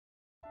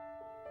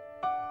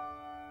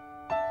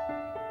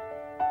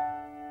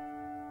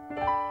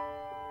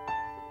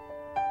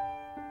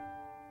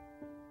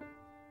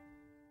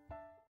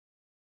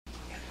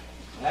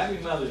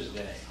Happy Mother's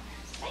Day.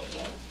 Thank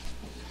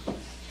you.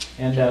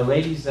 And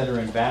ladies that are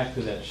in back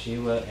with that,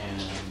 Sheila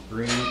and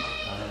Bree,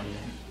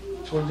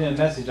 towards the end of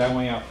the message, I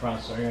want you out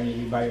front, so you're going to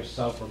be by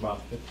yourself for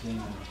about 15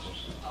 minutes or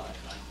so.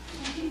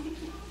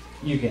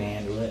 You can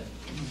handle it.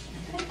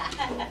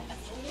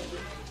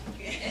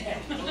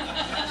 If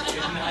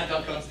not,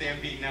 they'll come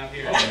stampeding out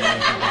here.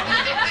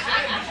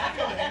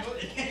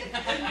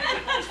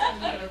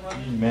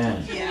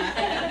 Amen.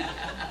 Yeah.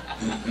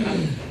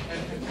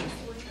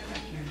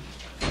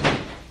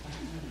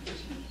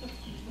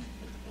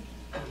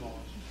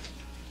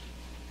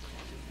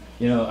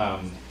 You know,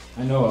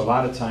 I know a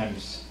lot of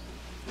times,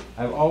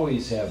 I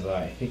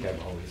think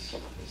I've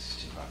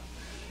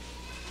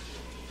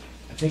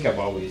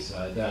always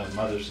done a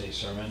Mother's Day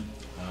sermon.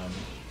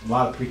 A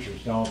lot of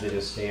preachers don't, they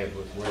just stay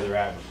with where they're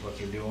at, with what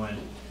they're doing.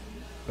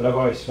 But I've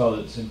always felt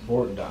it's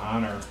important to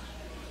honor.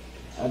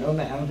 I don't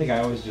think I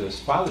always do a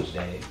Father's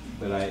Day,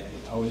 but I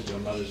always do a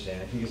Mother's Day.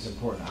 And I think it's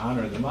important to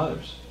honor the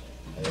mothers.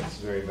 It's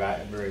very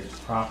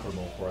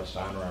profitable for us to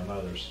honor our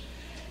mothers.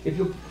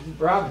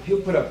 Rob, if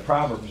you'll put up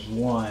Proverbs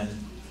 1,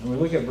 and we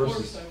look at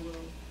verses. Of course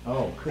I will.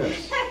 Oh,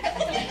 Chris.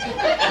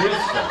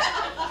 Krista.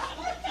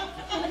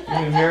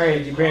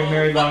 You've been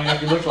married long enough,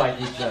 you look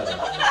like each other.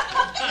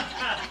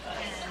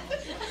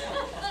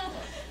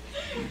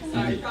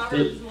 Sorry,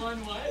 Proverbs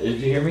 1 what?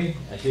 Did you hear me?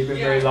 I said you've been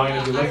married long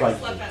enough, you look like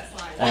each other. that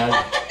slide.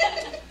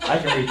 I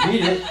can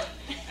repeat it.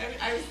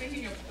 I was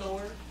thinking of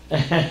Thor.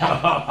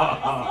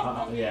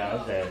 Yeah,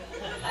 okay.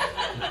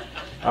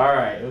 All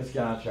right, let's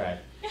get on track.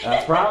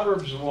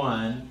 Proverbs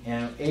 1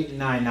 and 8 and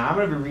 9. Now, I'm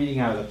going to be reading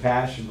out of the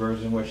Passion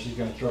Version, which she's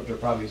going to throw up there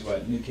probably is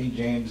what, New King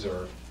James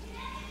or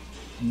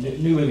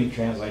New Living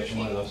Translation,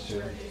 one of those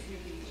two.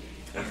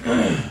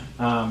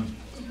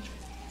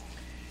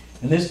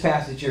 And this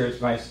passage here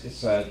is my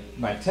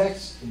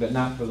text, but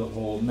not for the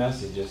whole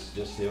message. It's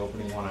just the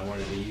opening one I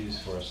wanted to use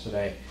for us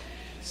today.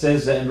 It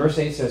says, in verse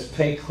 8 says,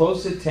 "Pay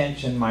close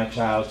attention, my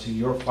child, to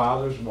your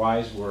father's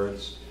wise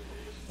words,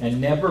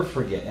 and never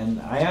forget," and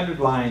I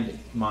underlined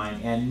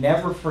mine, "and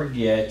never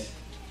forget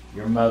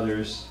your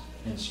mother's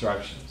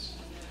instructions."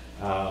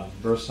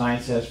 Verse 9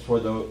 says,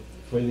 For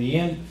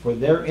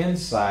their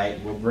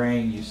insight will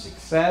bring you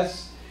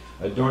success,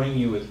 adorning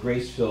you with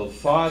grace-filled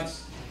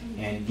thoughts,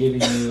 and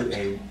giving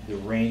you the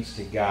reins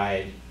to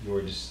guide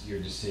your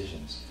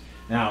decisions.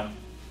 Now,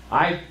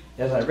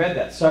 as I read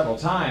that several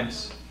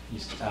times,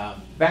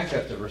 back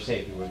up to verse 8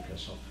 if you would,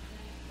 Crystal.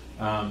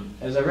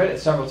 As I read it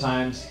several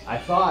times, I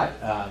thought,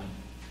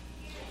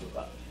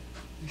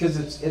 because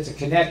it's a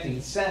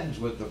connecting sentence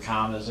with the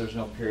commas, there's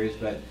no periods,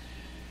 but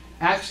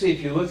actually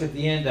if you look at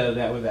the end of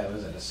that,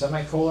 was it a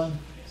semicolon?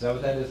 Is that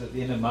what that is at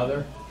the end of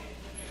mother?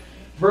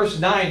 Verse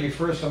 9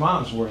 refers to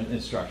mom's word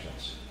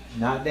instructions,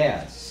 not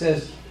dad's. It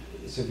says,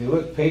 so if you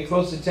look, pay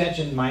close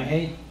attention,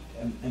 my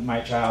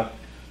child,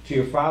 to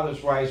your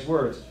father's wise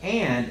words,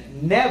 and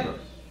never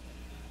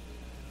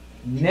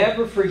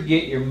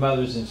forget your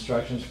mother's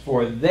instructions,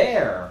 for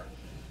their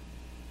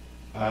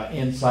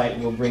insight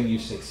will bring you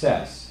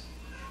success.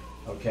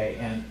 Okay,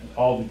 and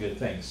all the good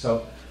things.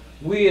 So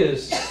we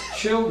as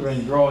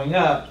children growing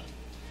up,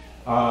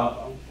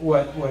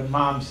 what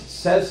mom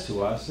says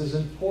to us is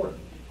important.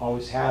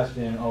 Always has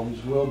been and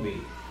always will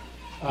be.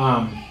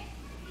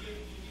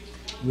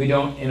 We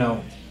don't,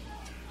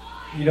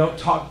 you don't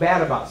talk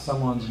bad about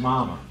someone's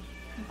mama.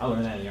 I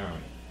learned that in the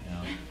Army.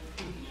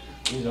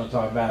 You don't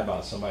talk bad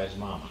about somebody's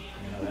mama.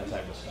 That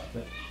type of stuff.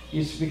 But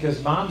it's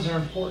because moms are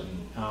important.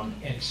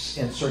 In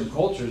certain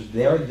cultures,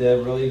 they're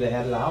really the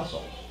head of the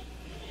household.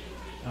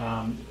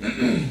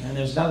 And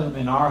there's nothing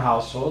in our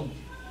household.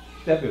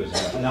 Debbie was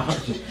there.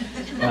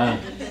 No,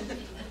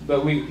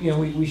 but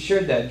we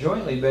shared that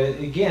jointly. But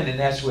again, and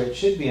that's what it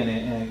should be in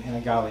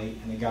a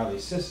godly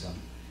system.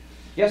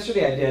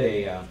 Yesterday, I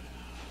did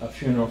a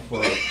funeral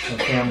for some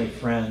family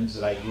friends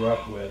that I grew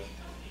up with.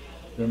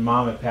 Their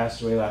mom had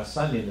passed away last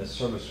Sunday, and the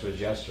service was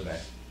yesterday.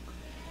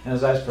 And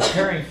as I was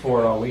preparing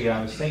for it all week,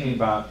 I was thinking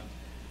about,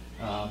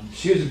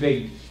 she was a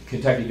big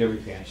Kentucky Derby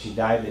fan. She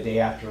died the day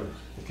after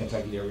the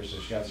Kentucky Derby, so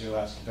she got to her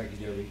last Kentucky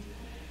Derby.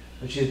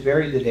 But she was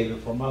buried the day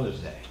before Mother's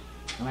Day.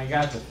 And I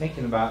got to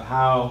thinking about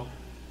how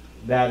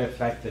that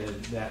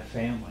affected that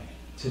family.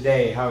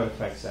 Today, how it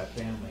affects that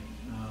family.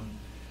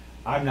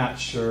 I'm not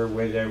sure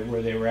where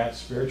they were at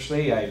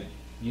spiritually. I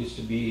used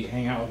to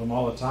hang out with them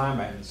all the time.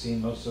 I haven't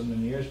seen most of them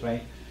in years, but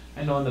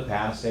I know in the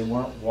past they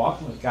weren't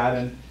walking with God,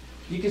 and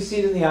you can see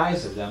it in the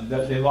eyes of them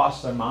that they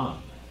lost their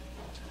mom.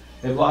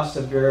 They've lost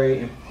a very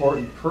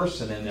important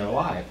person in their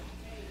life.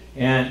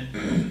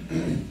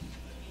 And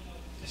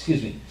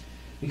excuse me,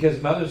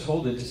 because mothers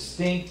hold a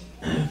distinct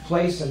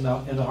place in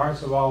the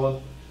hearts of all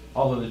of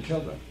the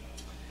children.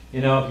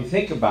 If you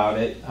think about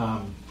it,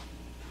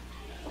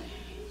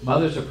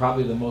 mothers are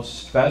probably the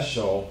most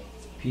special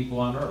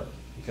people on earth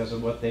because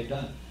of what they've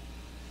done.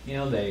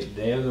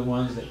 They are the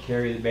ones that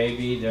carry the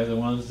baby. They're the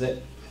ones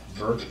that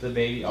birth the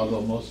baby.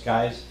 Although most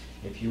guys,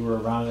 if you were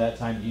around at that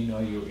time, you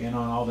were in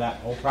on all that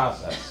whole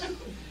process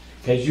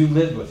because you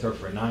lived with her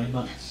for 9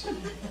 months.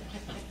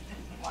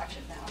 Watch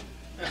it now.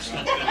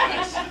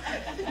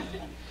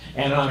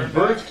 And on Turn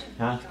birth,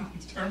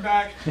 Turn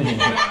back.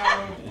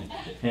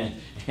 and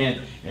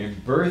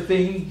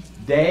birthing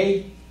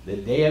day, the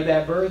day of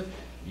that birth,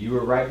 you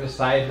were right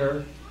beside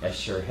her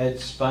as her head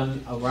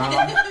spun around,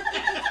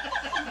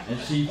 and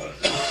she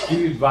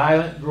spewed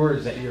violent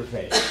words at your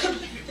face.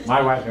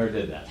 My wife never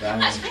did that. I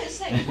was going to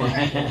say, what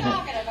are you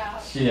talking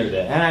about? She never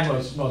did, and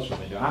most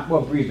women do.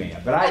 Well, Bree may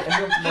have, but I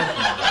know most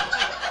women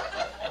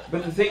do.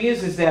 But the thing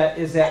is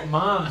that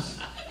moms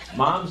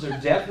are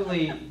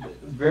definitely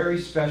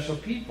very special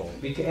people,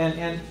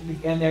 and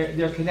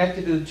they're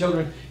connected to the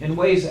children in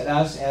ways that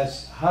us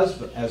as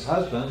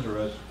husbands or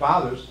as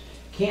fathers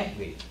can't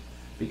be,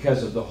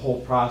 because of the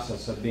whole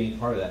process of being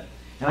part of that.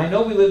 And I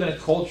know we live in a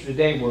culture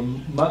today where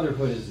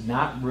motherhood is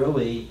not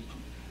really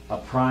a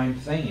prime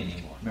thing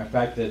anymore. Matter of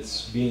fact,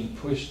 it's being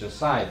pushed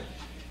aside.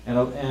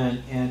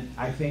 And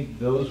I think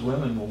those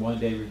women will one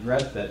day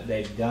regret that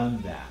they've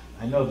done that.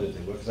 I know that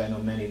they will, because I know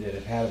many that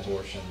have had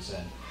abortions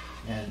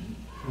and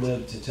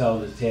lived to tell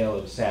the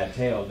sad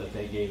tale that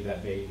they gave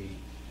that baby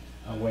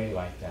away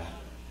like that.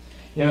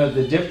 You know,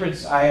 the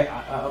difference,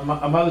 a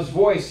mother's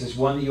voice is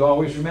one that you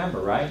always remember,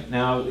 right?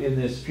 Now, in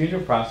this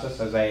funeral process,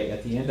 at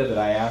the end of it,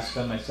 I asked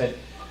them, I said,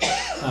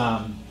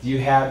 do you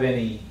have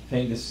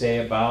anything to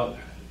say about,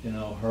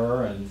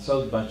 her? And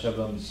so a bunch of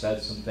them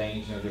said some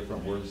things,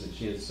 different words that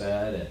she had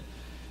said,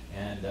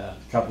 and a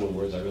couple of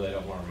words I really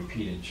don't want to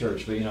repeat in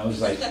church, but, it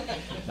was like,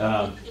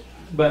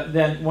 but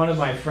then one of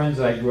my friends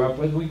that I grew up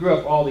with, we grew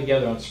up all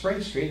together on Spring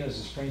Street. It was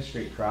a Spring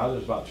Street crowd. There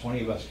was about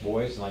 20 of us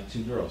boys and like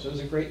 2 girls. It was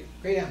a great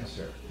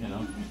atmosphere,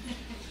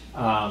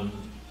 But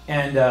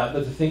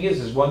the thing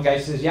is one guy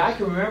says, yeah, I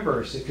can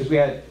remember, because we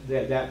had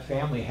that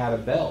family had a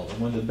bell, and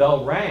when the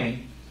bell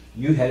rang,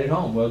 you headed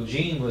home. Well,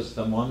 Jean was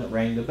the one that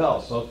rang the bell,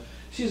 so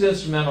she's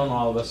instrumental in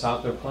all of us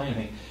out there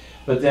playing.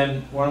 But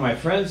then one of my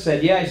friends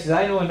said, yeah, he said,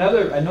 I know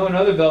another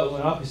bell that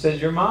went off. He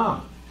says, your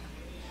mom.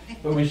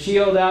 But when she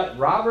yelled out,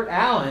 Robert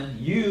Allen,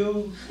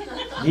 you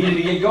needed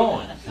to get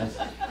going.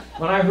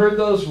 When I heard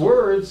those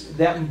words,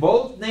 that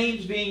both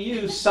names being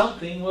used,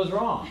 something was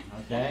wrong.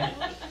 Okay,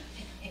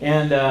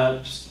 and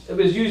it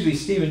was usually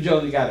Steve and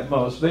Joe that got it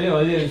most. But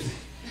it is.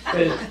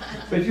 But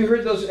if you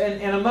heard those,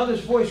 and a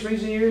mother's voice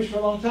rings in your ears for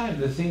a long time,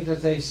 the things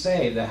that they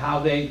say, how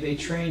they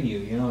train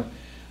you,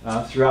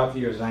 throughout the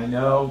years. And I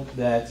know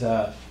that.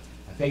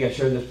 I think I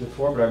shared this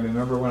before, but I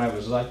remember when I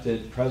was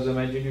elected president of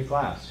my junior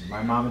class.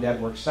 My mom and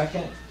dad worked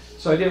second,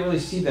 so I didn't really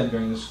see them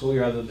during the school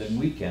year other than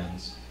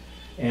weekends.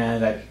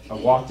 And I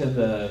walked in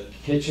the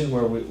kitchen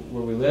where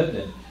we lived,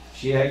 and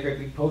she had a great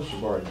big poster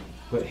board,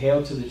 put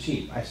 "Hail to the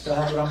Chief." I still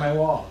have it on my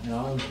wall.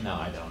 No,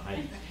 I don't.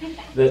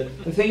 The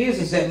thing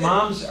is that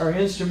moms are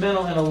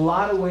instrumental in a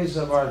lot of ways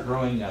of our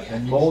growing up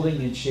and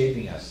molding and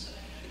shaping us.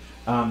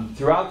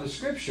 Throughout the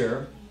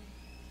Scripture,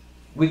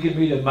 we could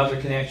read of mother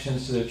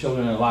connections to their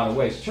children in a lot of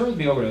ways. Turn with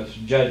me over to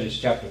Judges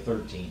chapter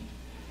 13.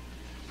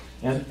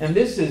 And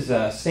this is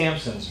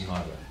Samson's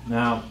mother.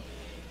 Now,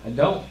 I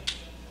don't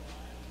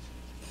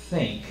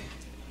think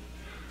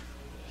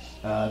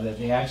that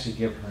they actually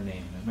give her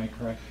name. Am I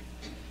correct?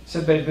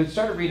 So, but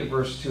start to read at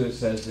verse 2. It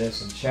says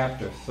this in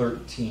chapter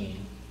 13.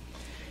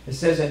 It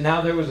says, and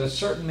now there was a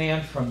certain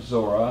man from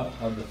Zorah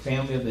of the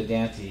family of the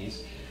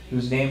Dantes,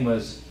 whose name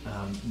was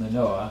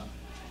Manoah,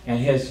 and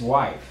his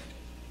wife.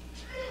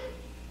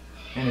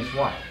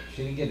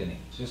 She didn't get a name.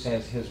 It just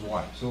has his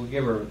wife. So we'll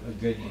give her a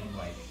good name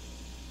like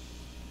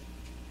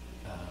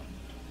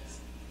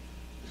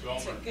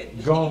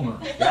Gomer.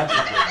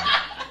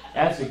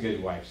 That's a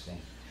good wife's name.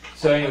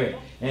 So anyway,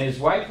 and his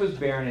wife was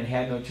barren and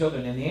had no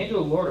children. And the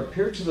angel of the Lord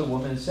appeared to the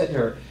woman and said to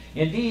her,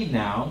 indeed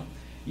now,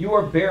 you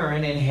are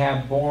barren and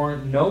have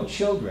borne no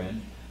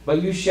children,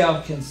 but you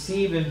shall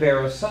conceive and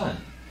bear a son.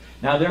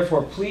 Now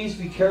therefore, please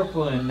be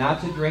careful and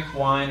not to drink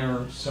wine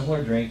or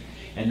similar drink,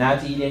 and not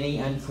to eat anything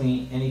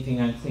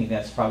unclean.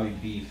 That's probably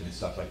beef and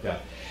stuff like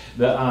that.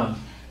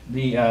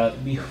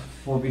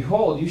 For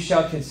behold, you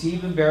shall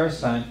conceive and bear a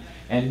son,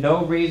 and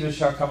no razor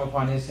shall come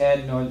upon his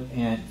head,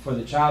 for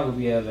the child will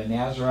be of a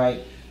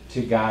Nazarite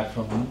to God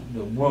from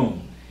the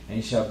womb, and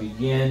he shall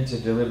begin to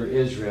deliver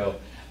Israel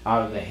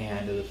out of the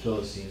hand of the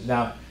Philistines.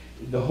 Now,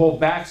 the whole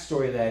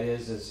backstory of that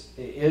is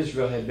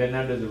Israel had been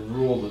under the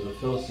rule of the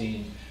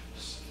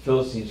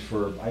Philistines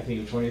for, I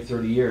think, 20 or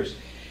 30 years.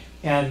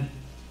 And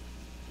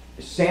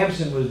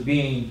Samson was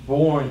being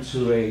born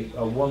to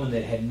a woman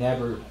that had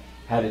never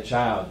had a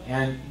child.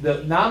 And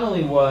not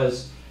only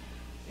was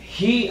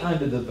he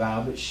under the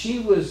vow, but she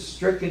was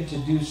stricken to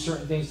do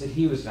certain things that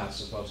he was not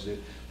supposed to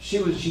do.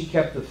 She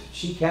kept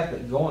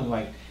it going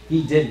like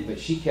he didn't, but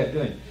she kept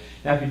doing it.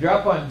 Now if you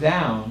drop on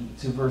down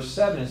to verse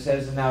 7, it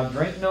says, and now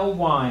drink no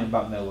wine,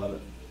 about the middle of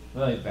it.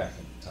 Really back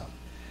at the top.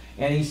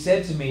 And he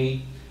said to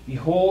me,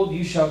 behold,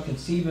 you shall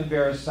conceive and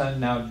bear a son.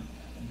 Now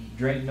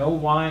drink no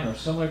wine or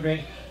similar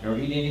drink, nor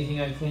eat anything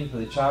unclean, for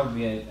the child will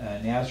be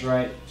a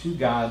Nazarite to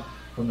God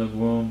from the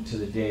womb to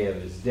the day of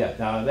his death.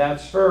 Now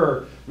that's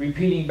her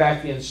repeating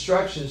back the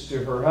instructions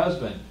to her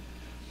husband.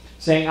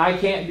 saying, I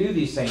can't do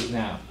these things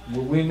now.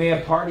 We may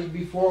have partied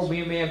before,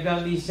 we may have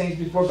done these things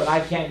before, but I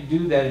can't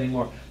do that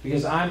anymore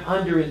because I'm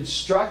under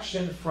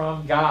instruction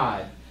from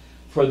God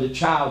for the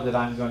child that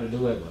I'm going to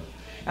deliver.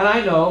 And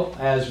I know,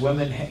 as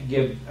women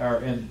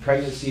are in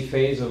pregnancy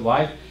phase of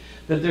life,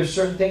 that there's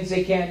certain things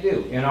they can't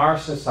do. In our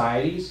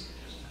societies,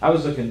 I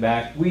was looking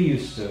back, we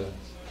used to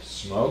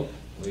smoke.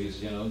 We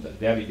used,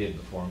 Debbie did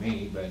before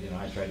me, but,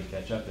 I tried to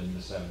catch up in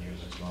the 7 years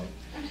I smoked.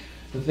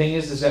 The thing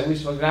is that we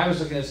smoked, and I was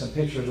looking at some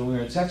pictures when we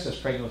were in Texas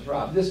pregnant with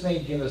Rob. This may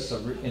give us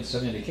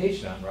some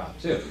indication on Rob,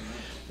 too.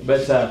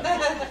 But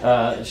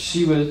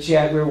we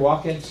were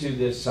walking to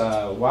this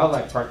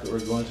wildlife park that we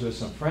were going to with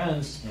some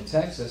friends in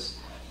Texas,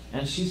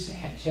 and she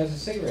has a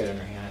cigarette in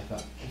her hand. I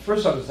thought,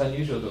 first off, it's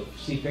unusual to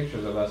see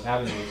pictures of us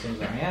having those things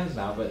in our hands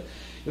now, but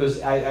it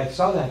was. I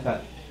saw that, I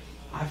thought,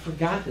 I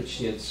forgot that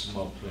she had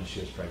smoked when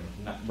she was pregnant.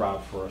 Not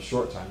Rob for a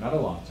short time, not a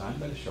long time,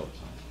 but a short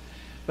time.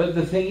 But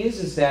the thing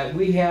is that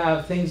we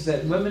have things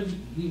that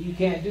women, you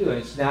can't do.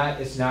 It's not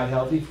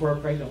healthy for a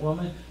pregnant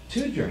woman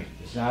to drink.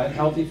 It's not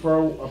healthy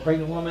for a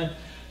pregnant woman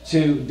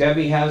to.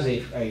 Debbie has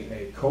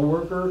a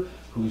coworker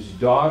whose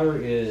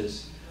daughter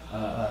is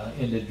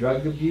into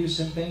drug abuse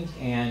and things,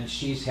 and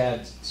she's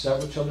had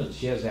several children that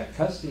she has had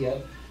custody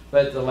of.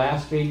 But the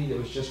last baby that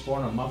was just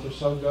born a month or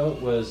so ago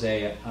was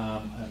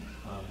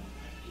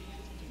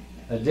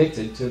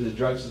addicted to the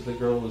drugs that the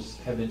girl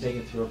had been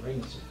taking through her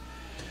pregnancy.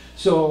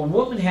 So a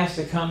woman has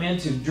to come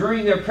into,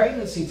 during their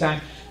pregnancy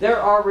time,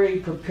 they're already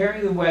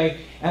preparing the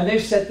way, and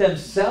they've set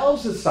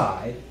themselves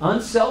aside,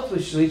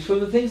 unselfishly, for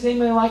the things they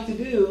may like to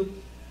do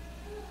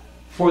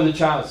for the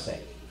child's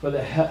sake, for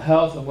the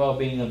health and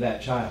well-being of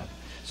that child.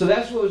 So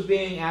that's what was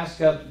being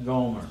asked of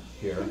Gomer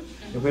here.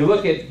 If we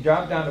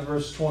drop down to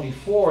verse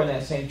 24 in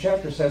that same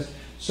chapter, it says,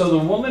 So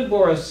the woman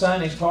bore a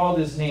son and called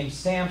his name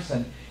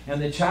Samson,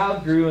 and the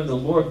child grew, and the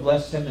Lord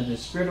blessed him, and the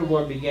Spirit of the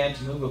Lord began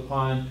to move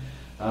upon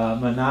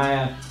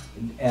Manasseh,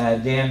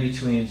 Dan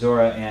between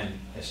Zorah and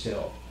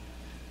Estill.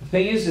 The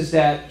thing is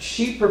that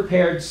she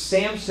prepared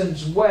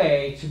Samson's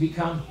way to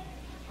become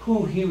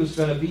who he was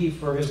going to be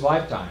for his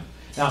lifetime.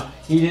 Now,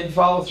 he didn't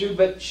follow through,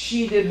 but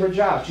she did her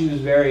job. She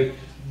was very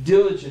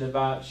diligent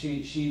about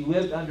it. She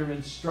lived under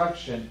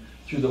instruction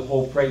through the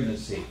whole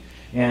pregnancy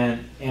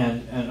and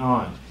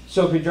on.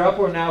 So if we drop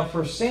over now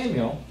 1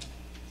 Samuel,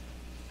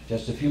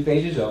 just a few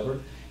pages over,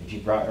 if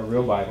you brought a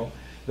real Bible,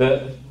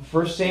 the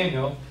 1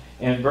 Samuel,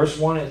 in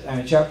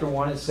chapter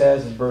 1 it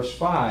says in verse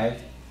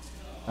 5,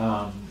 no,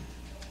 I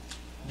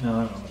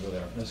don't want to go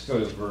there. Let's go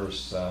to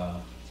verse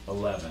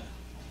 11.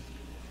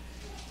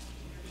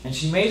 And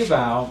she made a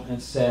vow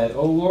and said,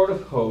 O Lord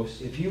of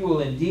hosts, if you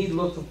will indeed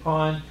look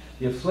upon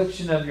the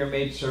affliction of your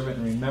maidservant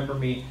and remember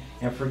me,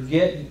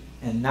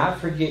 and not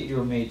forget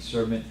your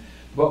maidservant,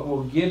 but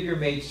will give your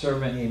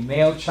maidservant a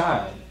male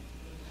child,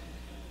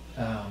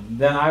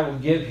 then I will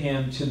give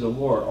him to the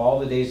Lord all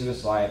the days of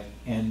his life,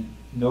 and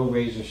no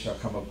razor shall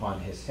come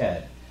upon his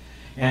head.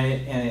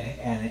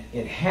 And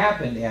it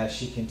happened as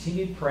she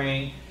continued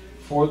praying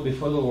before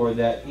the Lord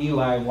that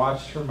Eli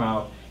watched her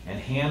mouth, and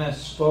Hannah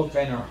spoke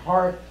in her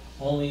heart,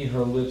 only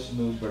her lips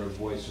moved, but her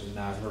voice was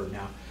not heard.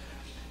 Now,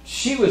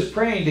 she was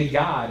praying to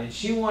God,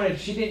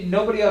 and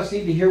nobody else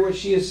needed to hear what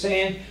she is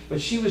saying,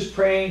 but she was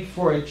praying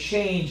for a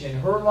change in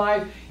her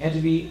life and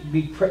to be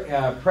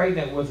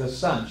pregnant with a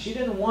son. She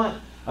didn't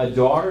want a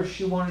daughter,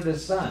 she wanted a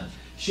son.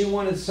 She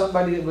wanted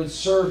somebody that would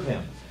serve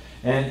him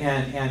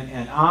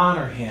and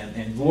honor him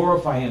and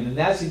glorify him. And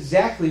that's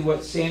exactly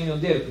what Samuel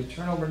did. If we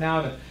turn over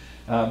now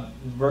to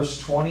verse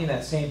 20 in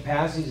that same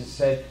passage, it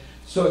said,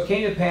 So it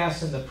came to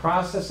pass in the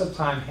process of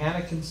time,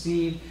 Hannah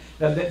conceived.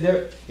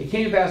 It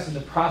came to pass in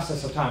the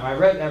process of time. I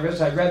read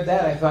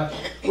that, I thought,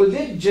 well, it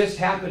didn't just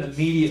happen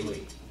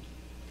immediately.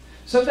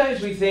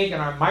 Sometimes we think in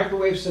our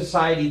microwave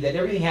society that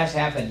everything has to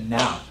happen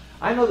now.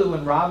 I know that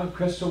when Rob and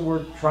Crystal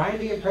were trying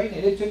to get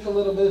pregnant, it took a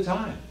little bit of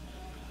time.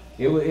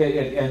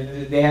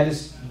 And they had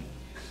this...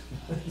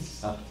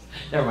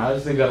 Never mind, I'll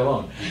just leave that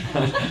alone.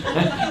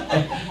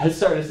 I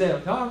started to say,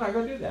 no, I'm not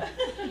going to do that.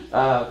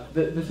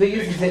 The thing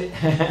is that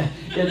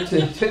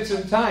it took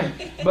some time.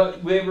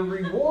 But they were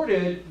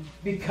rewarded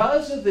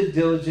because of the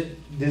diligent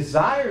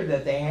desire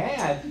that they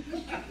had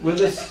with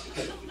this.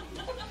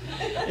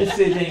 It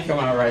didn't come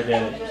out right,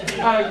 did it?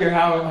 I don't care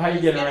how you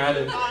get around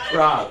it.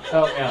 Rob,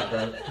 help me out,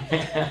 brother.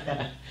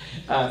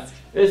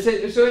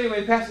 So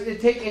anyway, Pastor, it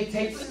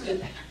takes...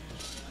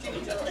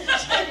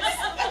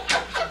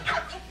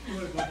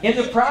 In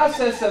the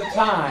process of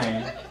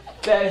time,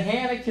 that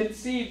Hannah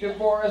conceived and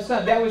bore a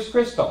son. That was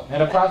Crystal.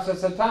 In a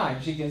process of time,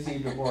 she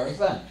conceived and bore a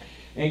son.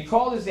 And he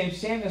called his name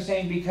Samuel,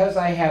 saying, Because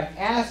I have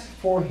asked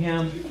for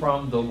him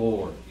from the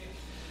Lord.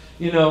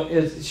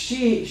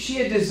 She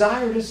had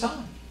desired a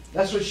son.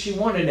 That's what she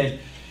wanted.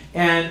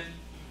 And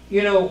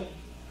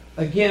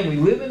again, we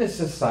live in a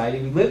society,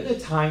 we live in a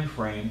time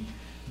frame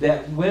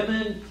that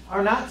women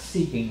are not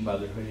seeking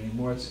motherhood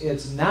anymore.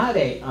 It's not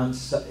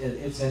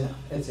it's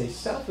a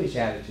selfish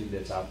attitude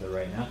that's out there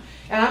right now.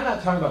 And I'm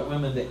not talking about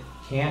women that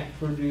can't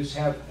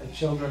have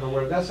children or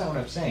whatever. That's not what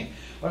I'm saying.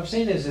 What I'm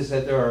saying is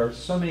that there are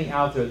so many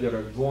out there that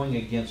are going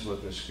against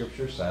what the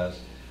Scripture says,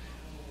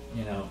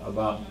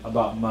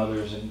 about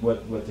mothers and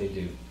what they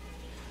do.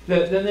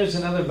 Then there's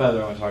another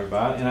mother I want to talk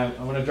about, and I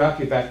want to drop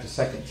you back to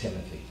 2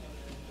 Timothy.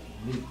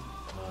 In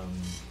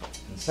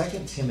 2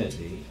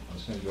 Timothy, I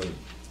was going to go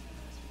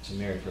to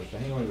Mary first, but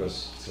I think I want to go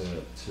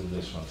to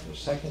this one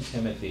first. 2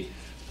 Timothy.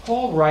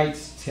 Paul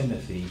writes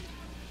Timothy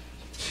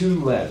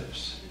 2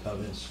 letters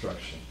of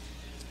instruction.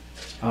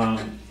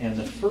 And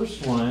the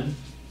first one,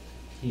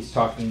 he's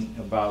talking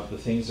about the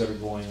things that are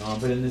going on.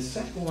 But in the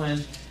second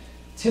one,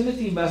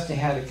 Timothy must have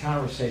had a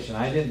conversation.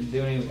 I didn't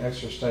do any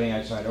extra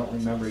studying, so I don't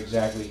remember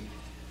exactly.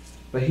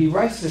 But he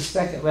writes this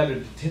second letter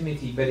to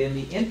Timothy. But in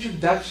the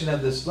introduction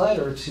of this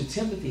letter to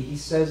Timothy, he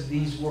says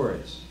these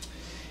words.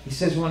 He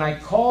says, "When I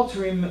call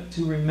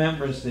to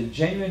remembrance the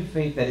genuine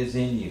faith that is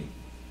in you,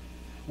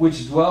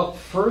 which dwelt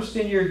first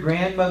in your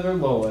grandmother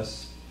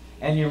Lois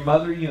and your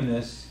mother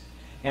Eunice,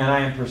 and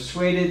I am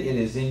persuaded it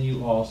is in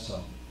you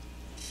also."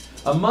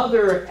 A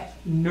mother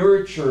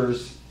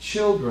nurtures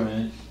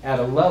children at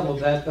a level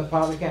that the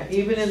father can't.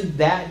 Even in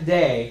that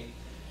day,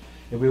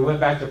 if we went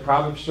back to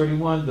Proverbs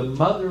 31, the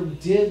mother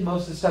did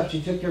most of the stuff. She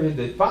took care of it.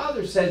 The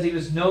father says he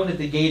was known at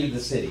the gate of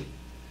the city.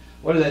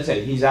 What does that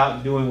say? He's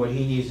out doing what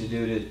he needs to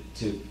do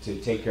to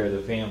take care of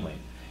the family.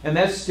 And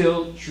that's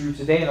still true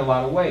today in a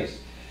lot of ways.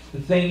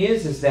 The thing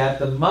is that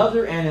the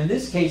mother, and in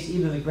this case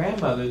even the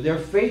grandmother, their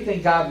faith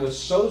in God was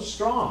so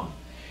strong.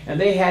 And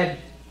they had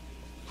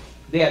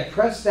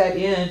pressed that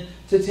in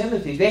to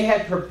Timothy. They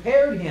had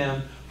prepared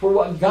him for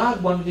what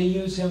God wanted to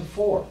use him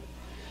for.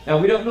 Now,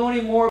 we don't know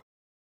any more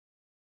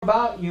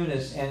about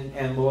Eunice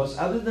and Lois,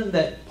 other than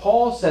that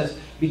Paul says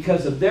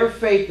because of their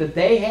faith that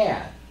they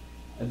have,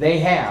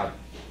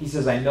 he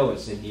says, I know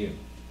it's in you.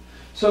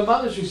 So a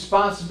mother's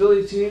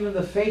responsibility to even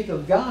the faith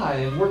of God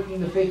and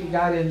working the faith of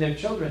God in their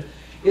children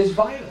is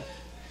vital.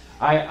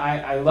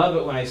 I love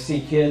it when I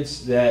see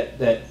kids that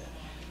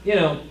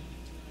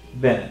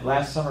Bennett,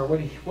 last summer,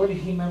 what did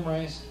he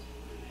memorize?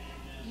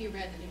 He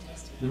read the New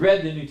Testament. He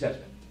read the New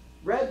Testament.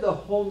 Read the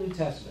whole New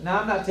Testament.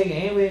 Now, I'm not taking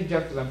anything from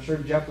Jeff because I'm sure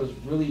Jeff was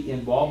really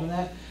involved in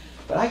that.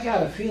 But I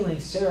got a feeling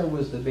Sarah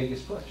was the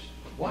biggest push.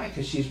 Why?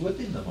 Because she's with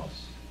him the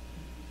most.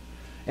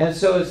 And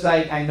so it's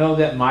like, I know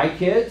that my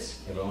kids,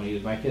 if I want to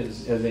use my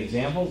kids as an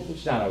example, which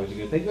is not always a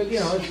good thing, but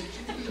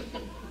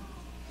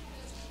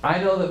I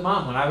know that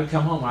Mom, when I would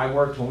come home,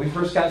 when we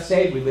first got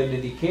saved, we lived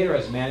in Decatur. I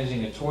was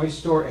managing a toy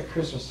store at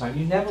Christmas time.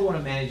 You never want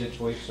to manage a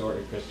toy store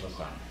at Christmas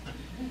time.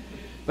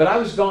 But I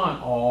was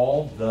gone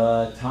all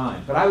the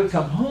time. But I would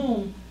come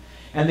home,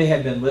 and they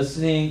had been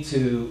listening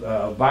to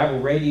Bible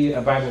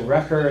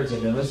records,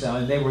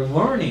 and they were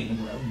learning.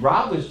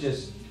 Rob was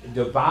just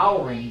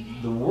devouring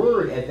the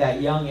Word at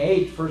that young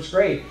age, first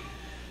grade.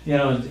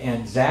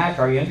 And Zach,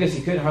 our youngest,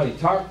 he couldn't hardly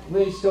talk.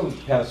 Well, he still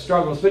has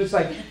struggles, but it's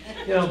like,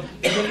 the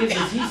thing is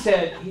he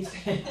said,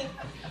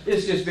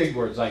 it's just big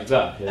words like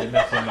the. They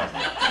mess him up.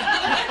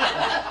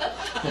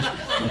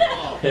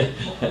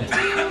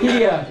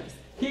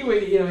 He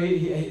would, he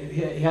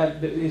had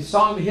his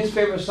song. His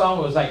favorite song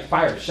was like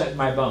 "Fire Shut in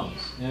My Bones."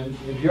 And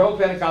if you're old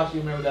Pentecostal,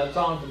 you remember that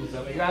song from the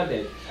Assembly of God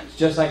days. It's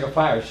just like a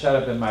fire shut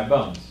up in my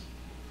bones.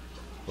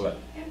 What?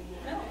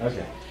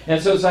 Okay.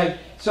 And so it's like,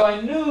 so I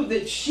knew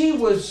that she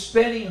was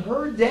spending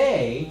her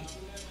day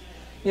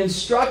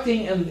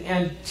instructing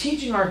and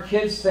teaching our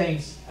kids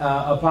things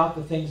about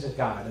the things of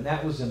God, and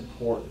that was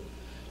important.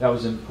 That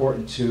was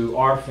important to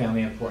our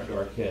family, important to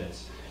our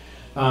kids.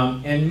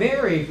 And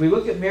Mary, if we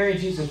look at Mary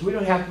and Jesus, we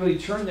don't have to really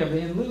turn there, but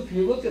in Luke, if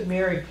you look at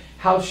Mary,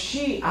 how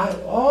she, out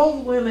of all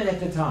the women at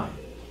the time,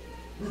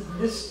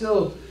 this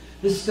still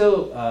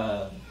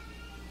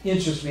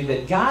interests me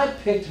that God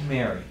picked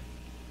Mary.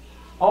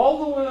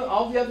 All the women,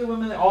 all the other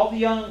women, all the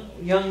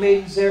young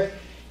maidens there,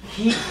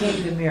 he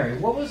came to Mary.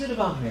 What was it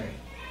about Mary?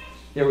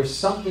 There was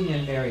something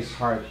in Mary's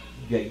heart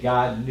that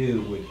God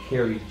knew would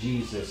carry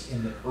Jesus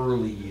in the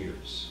early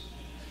years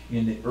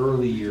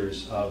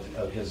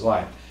of his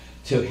life,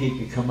 till he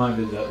could come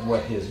under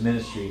what his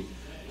ministry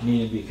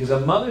needed to be. Because a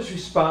mother's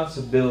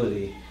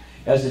responsibility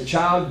as a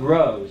child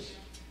grows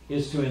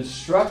is to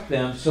instruct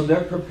them so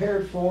they're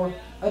prepared for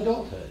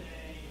adulthood.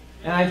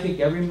 And I think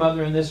every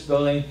mother in this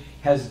building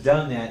has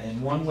done that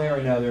in one way or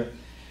another,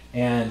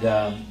 and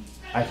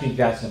I think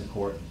that's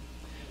important.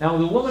 Now,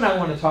 the woman I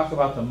want to talk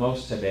about the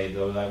most today,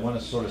 though, that I want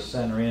to sort of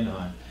center in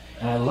on,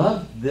 and I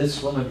love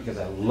this woman because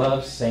I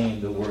love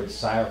saying the word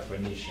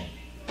Syrophoenician.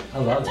 I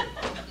love it.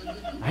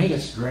 I think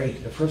it's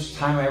great. The first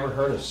time I ever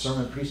heard a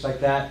sermon preached like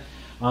that,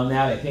 on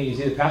that, I think it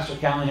was either Pastor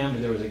Callahan,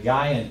 but there was a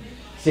guy in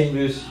St.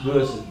 Louis,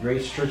 the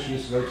Grace Church we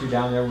used to go to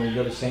down there when we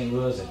go to St.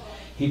 Louis, and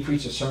he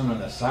preached a sermon on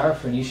the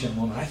Syrophoenician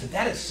woman. I said,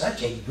 that is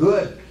such a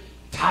good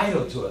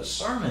title to a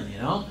sermon,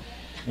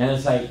 And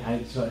it's like,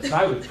 so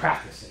I would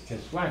practice it,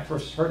 because when I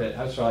first heard it,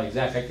 I was like,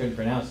 Zach, I couldn't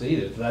pronounce it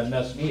either, so that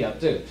messed me up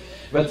too.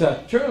 But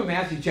turn to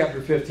Matthew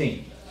chapter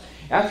 15.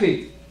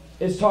 Actually,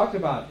 is talked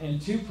about in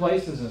two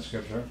places in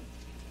Scripture.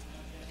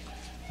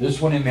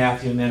 This one in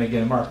Matthew and then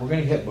again in Mark. We're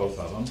going to hit both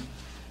of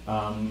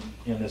them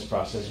in this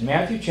process.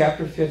 Matthew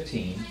chapter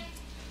 15,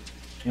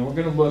 and we're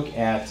going to look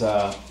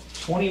at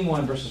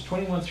 21, verses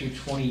 21 through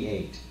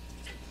 28.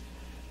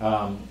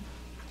 And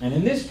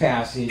in this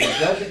passage, it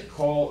doesn't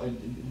call,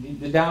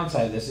 the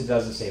downside of this, it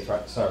doesn't say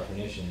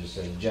Syrophoenician, it just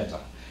says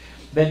Gentile.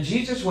 Then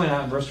Jesus went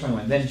out, in verse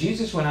 21, then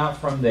Jesus went out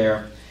from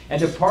there and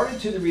departed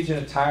to the region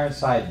of Tyre and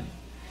Sidon.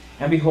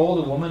 And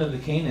behold, a woman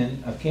of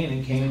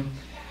Canaan came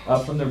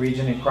up from the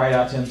region and cried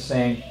out to him,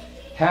 saying,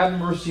 have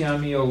mercy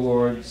on me, O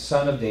Lord,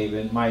 son of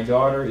David. My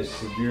daughter is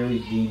severely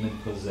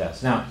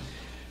demon-possessed. Now,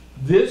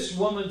 this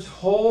woman's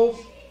whole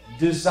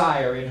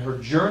desire in her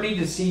journey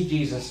to see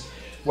Jesus,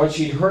 what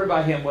she'd heard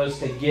about him, was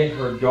to get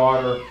her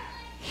daughter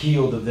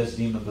healed of this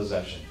demon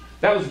possession.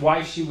 That was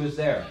why she was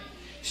there.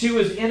 She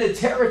was in a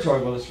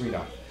territory. Well, let's read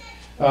on.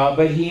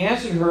 But he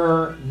answered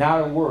her not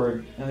a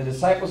word. And the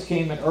disciples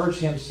came and urged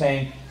him,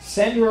 saying,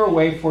 send her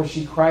away, for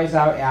she cries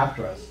out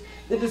after us.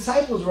 The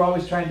disciples were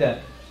always trying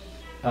to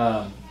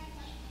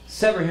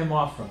sever him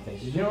off from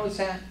things. Did you notice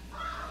that?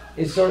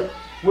 It's sort of,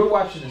 we're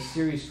watching a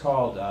series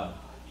called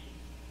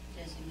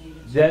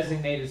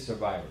Designated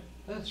Survivor.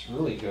 That's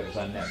really good. It's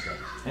on Netflix.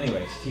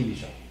 Anyway, it's a TV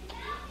show.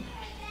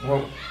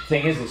 Well,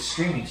 thing is, it's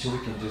streaming, so we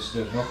can just,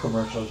 there's no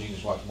commercials. You can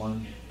just watch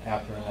one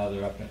after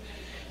another.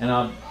 And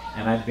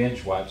I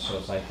binge watch, so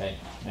it's like, hey.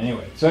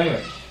 Anyway.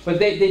 But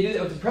they do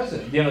that with the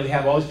president. You know, they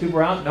have all these people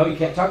around. No, you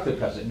can't talk to the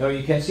president. No,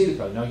 you can't see the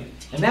president. No,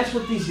 and that's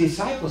what these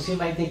disciples seem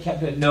like they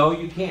kept doing. No,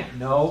 you can't.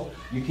 No,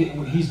 you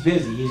can't. He's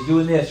busy. He's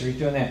doing this or he's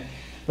doing that.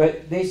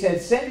 But they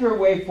said, send her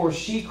away, for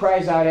she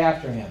cries out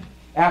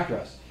after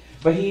us.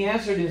 But he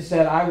answered and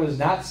said, I was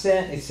not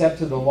sent except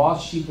to the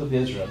lost sheep of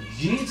Israel.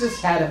 Jesus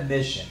had a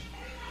mission.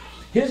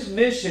 His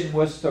mission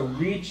was to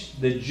reach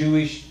the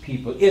Jewish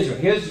people, Israel.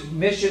 His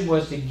mission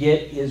was to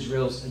get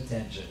Israel's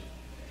attention.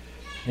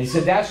 And he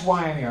said, that's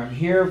why I'm here. I'm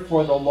here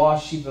for the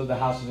lost sheep of the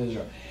house of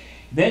Israel.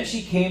 Then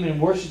she came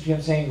and worshipped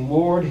him, saying,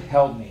 Lord,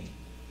 help me.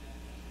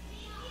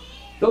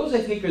 Those,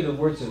 I think, are the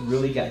words that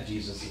really got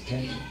Jesus'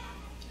 attention.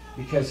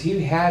 Because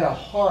he had a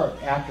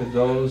heart after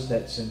those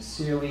that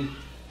sincerely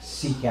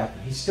seek after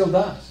him. He still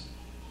does.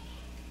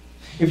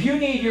 If you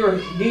need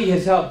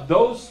his help,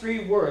 those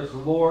three words,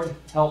 Lord,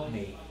 help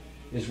me,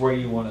 is where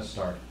you want to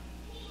start.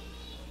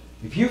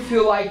 If you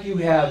feel like you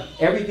have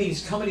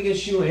everything's coming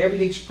against you and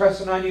everything's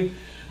pressing on you,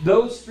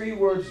 those three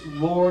words,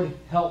 Lord,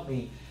 help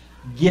me,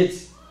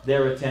 gets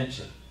their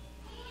attention.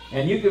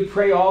 And you can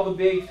pray all the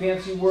big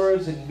fancy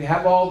words and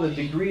have all the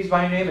degrees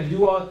by name and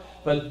do all,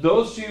 but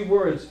those three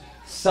words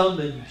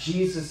summoned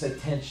Jesus'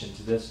 attention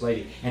to this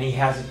lady, and he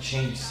hasn't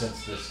changed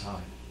since this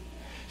time.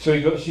 So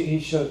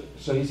he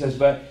says,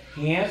 but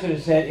he answered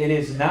and said, it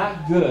is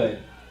not good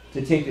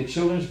to take the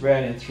children's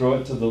bread and throw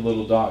it to the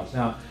little dogs.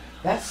 Now,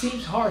 that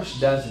seems harsh,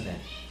 doesn't it?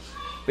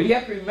 But you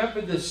have to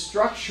remember the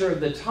structure of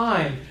the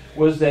time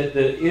was that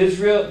the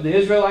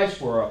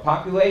Israelites were a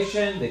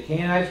population, the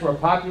Canaanites were a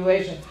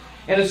population,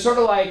 and it's sort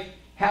of like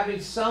having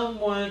some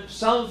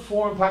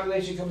foreign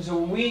population come and say,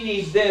 well, we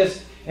need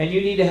this, and you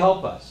need to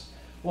help us.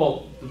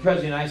 Well, the President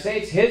of the United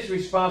States, his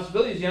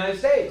responsibility is the United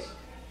States.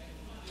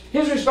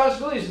 His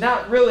responsibility is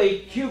not really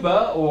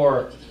Cuba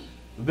or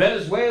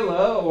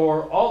Venezuela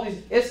or all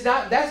these.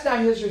 That's not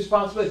his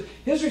responsibility.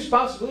 His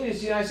responsibility is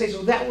the United States.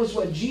 Well, that was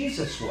what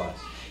Jesus was.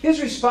 His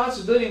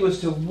responsibility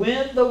was to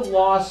win the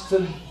lost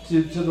to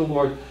the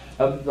Lord,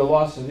 the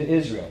lost of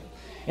Israel.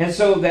 And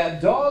so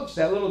that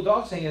little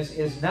dog thing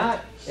is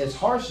not as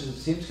harsh as it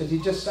seems, because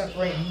he's just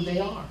separating who they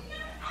are.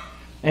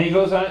 And he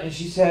goes on, and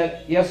she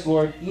said, yes,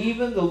 Lord,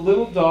 even the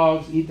little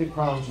dogs eat the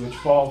crumbs which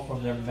fall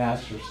from their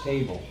master's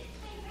table.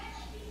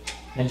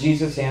 And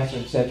Jesus answered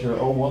and said to her,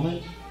 O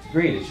woman,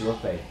 great is your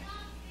faith.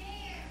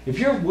 If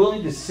you're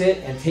willing to sit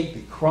and take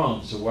the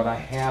crumbs of what I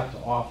have to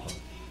offer,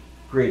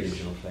 great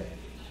is your faith.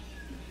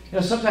 You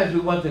know, sometimes we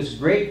want this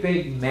great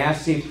big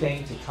massive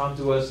thing to come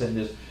to us and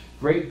this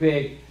great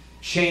big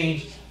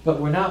change, but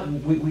we're not.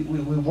 We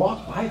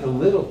walk by the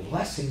little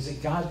blessings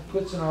that God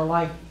puts in our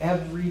life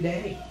every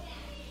day.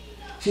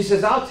 She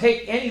says, I'll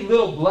take any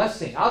little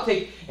blessing. I'll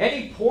take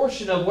any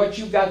portion of what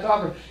you've got to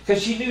offer.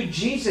 Because she knew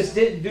Jesus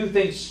didn't do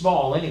things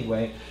small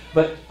anyway.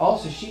 But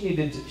also she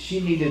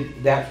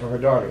needed that for her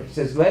daughter. He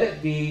says, let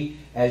it be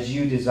as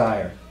you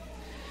desire.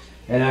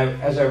 And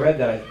as I read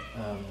that,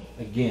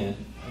 again,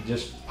 it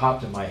just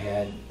popped in my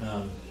head.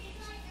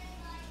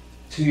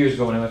 2 years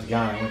ago when I went to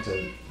Ghana, I went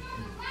to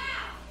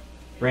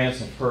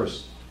Branson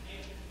first.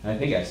 And I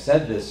think I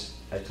said this,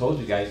 I told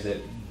you guys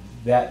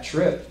that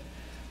trip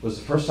was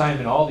the first time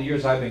in all the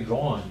years I've been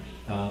gone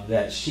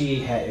that she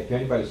had, if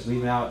anybody was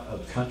leaving out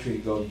of the country to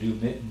go do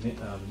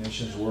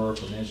missions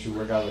work or ministry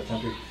work out of the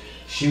country,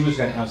 she was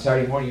going to, on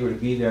Saturday morning, you were to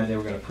be there and they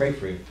were going to pray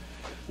for you.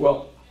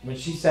 Well, when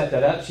she set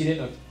that up, she didn't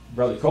know if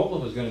Brother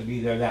Copeland was going to be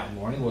there that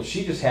morning. Well,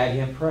 she just had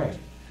him pray.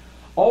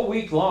 All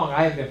week long,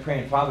 I have been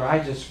praying, Father, I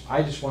just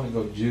want to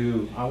go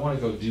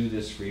do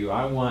this for you.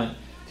 I want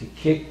to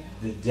kick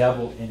the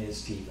devil in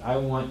his teeth. I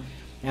want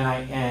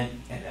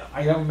And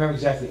I don't remember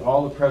exactly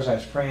all the prayers I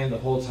was praying the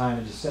whole time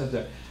and just sitting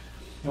there.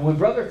 And when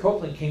Brother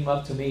Copeland came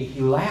up to me, he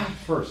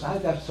laughed first.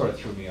 That sort of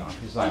threw me off.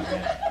 He's like,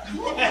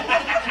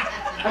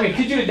 I mean,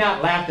 could you have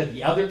not laughed at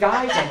the other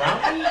guys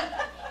around me?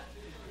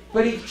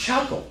 But he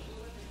chuckled.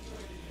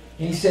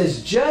 And he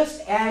says,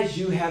 just as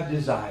you have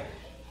desired,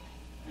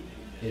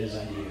 it is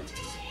unto you.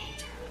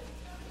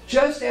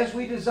 Just as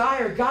we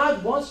desire,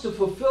 God wants to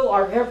fulfill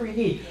our every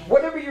need.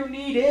 Whatever your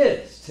need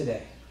is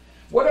today.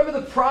 Whatever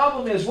the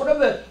problem is,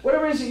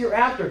 whatever it is that you're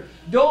after,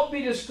 don't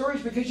be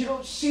discouraged because you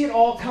don't see it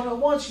all come at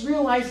once.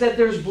 Realize that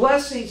there's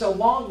blessings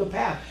along the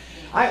path.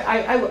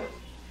 I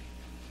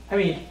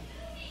mean,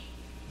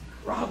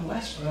 Rob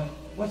Westbrook,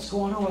 what's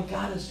going on, what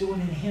God is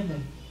doing in him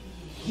and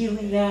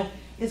healing that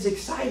is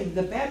exciting.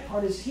 The bad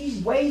part is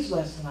he weighs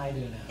less than I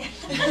do now.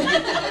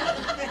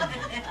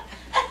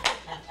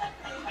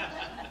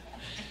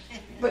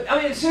 But,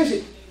 I mean,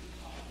 seriously,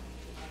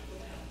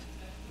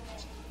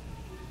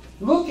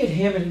 look at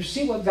him and you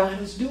see what God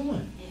is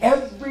doing.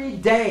 Every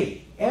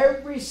day,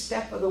 every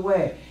step of the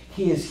way,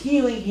 He is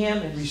healing him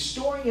and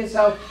restoring his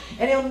health,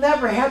 and he'll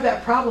never have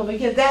that problem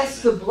again.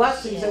 That's the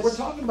blessings that we're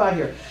talking about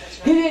here.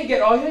 He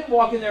didn't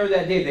walk in there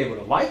that day. They would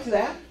have liked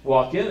that.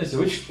 Walk in and say,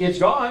 it's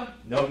gone.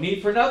 No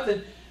need for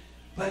nothing.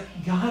 But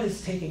God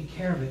is taking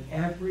care of it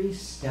every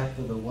step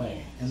of the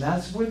way. And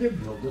that's where they're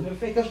building their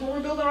faith. That's where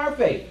we're building our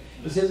faith.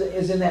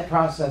 Is in that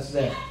process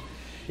there.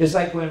 It's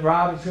like when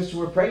Rob and Krista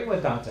were praying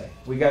with Dante.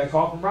 We got a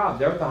call from Rob.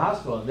 They're at the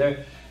hospital.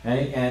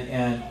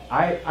 And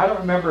I don't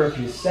remember if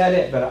you said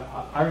it, but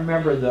I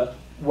remember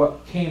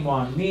what came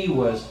on me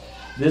was,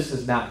 this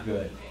is not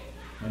good.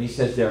 When he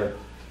says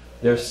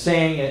they're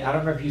saying it, I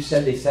don't remember if you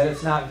said they said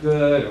it's not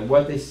good or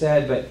what they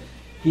said, but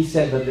he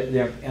said that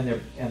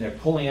they're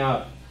pulling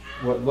out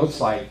what looks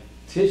like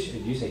tissue.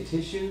 Did you say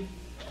tissue?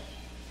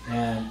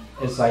 And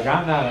it's like,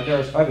 I'm not a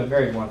nurse. I've been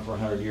married one for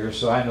 100 years,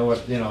 so I know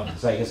what,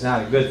 it's like it's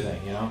not a good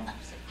thing,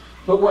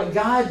 But what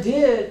God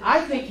did,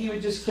 I think he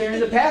was just clearing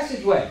the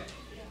passageway.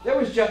 There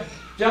was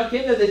junk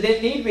in there that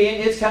didn't need to be,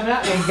 and it's coming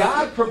out. And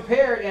God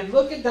prepared, and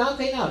look at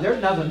Dante now.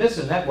 There's nothing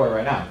missing in that boy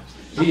right now.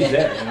 He's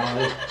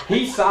there,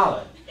 He's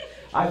solid.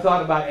 I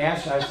thought about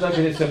Ashley. I was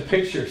looking at some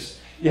pictures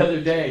the other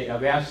day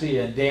of Ashley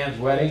and Dan's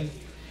wedding.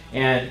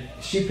 And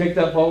she picked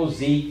up old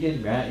Zeke,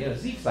 and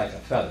Zeke's like a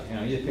feather.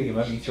 You just pick him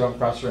up, you throw him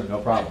across the room, no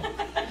problem.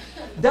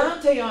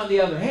 Dante, on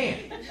the other hand,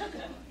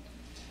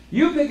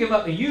 you pick him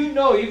up, and you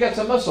got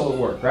some muscle at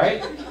work,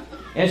 right?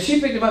 And she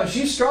picked him up, and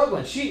she's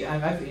struggling.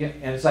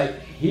 And it's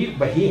like he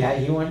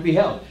wanted to be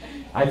held.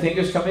 I think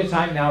there's coming a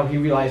time now he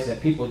realized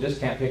that people just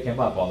can't pick him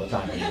up all the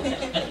time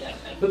anymore.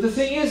 But the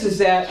thing is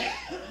that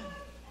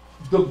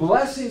the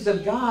blessings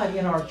of God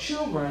in our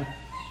children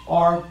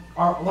are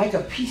like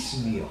a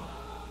piecemeal.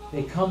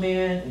 They come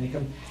in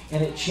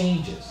and it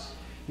changes.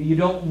 But you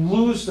don't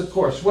lose the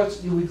course.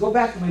 We go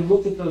back and we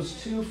look at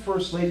those two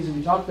first ladies that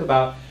we talked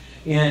about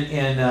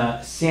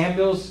in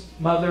Samuel's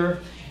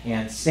mother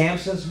and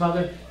Samson's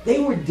mother. They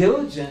were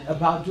diligent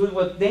about doing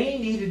what they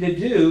needed to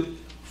do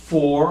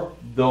for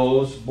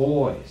those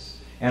boys.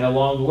 And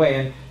along the way,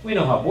 and we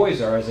know how boys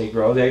are as they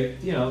grow. They're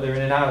in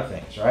and out of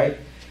things, right?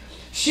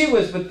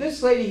 But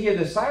this lady here,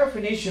 the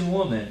Syrophoenician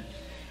woman,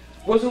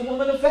 was a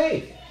woman of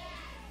faith.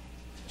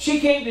 She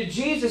came to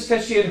Jesus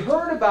because she had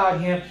heard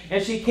about him,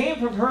 and she came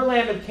from her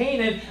land of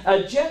Canaan,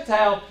 a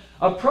Gentile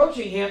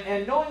approaching him,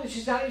 and knowing that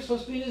she's not even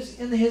supposed to be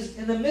in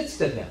the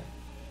midst of him.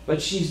 But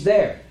she's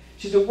there.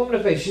 She's a woman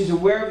of faith. She's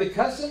aware of the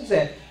customs,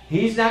 and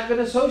he's not going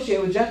to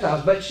associate with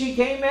Gentiles, but she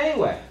came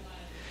anyway.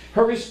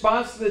 Her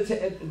response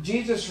to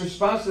Jesus'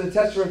 response to the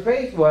test of her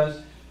faith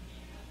was,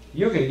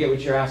 you're going to get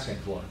what you're asking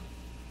for.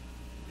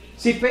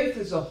 See, faith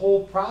is a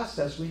whole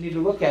process we need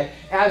to look at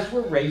as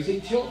we're raising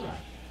children.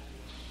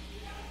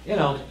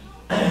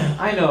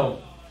 I know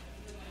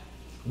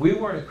we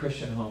weren't a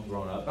Christian home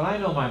growing up, but I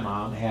know my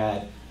mom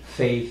had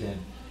faith in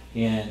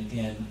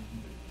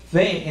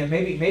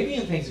maybe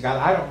in things of God.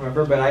 I don't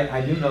remember, but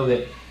I do know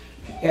that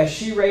as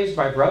she raised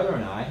my brother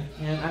and I,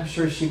 and I'm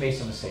sure she made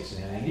some mistakes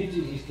in him, and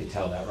you could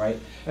tell that, right?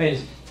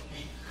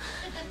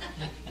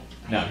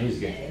 No, he's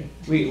good.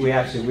 We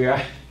are.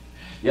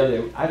 The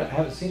other day, I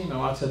haven't seen him in a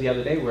while. So the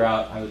other day we're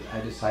out. I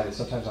decided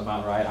sometimes I'm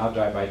out right. I'll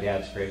drive by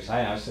Dad's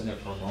gravesite. I was sitting there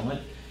for a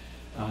moment.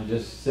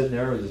 Just sitting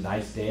there. It was a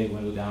nice day.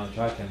 Window down the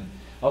truck, and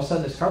all of a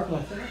sudden this car pulled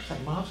up. I thought, that's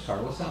like Mom's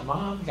car. What's that,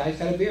 Mom? The guy's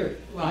got a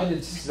beard. Well,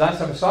 last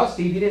time I saw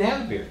Steve, he didn't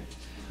have a beard.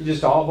 He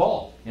just all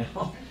bald,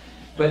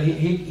 But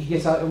he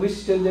gets out, and we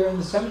stood there in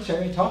the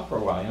cemetery and talked for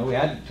a while. We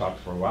hadn't talked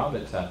for a while,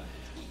 but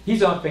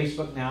he's on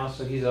Facebook now,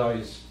 so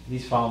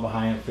he's following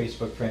behind on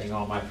Facebook, training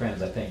all my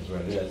friends. I think is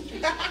what it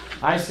is.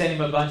 I sent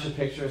him a bunch of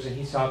pictures, and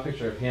he saw a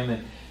picture of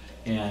him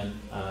and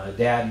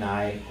Dad and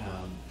I.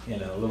 In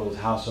a little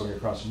house over here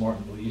across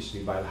Morton, it used to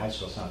be by the high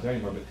school. It's not there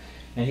anymore,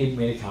 and he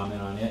made a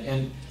comment on it,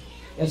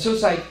 and so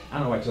it's like, I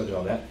don't know why I told you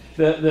all that.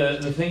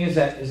 The thing is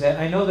that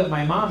I know that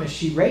my mom, as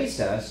she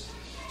raised us,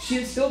 she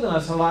instilled in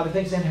us a lot of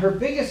things, and her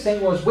biggest thing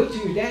was, wait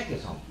till your dad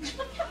gets home.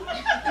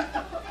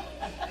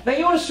 Now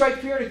you want to strike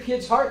fear in a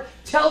kid's heart?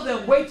 Tell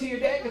them, wait till your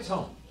dad gets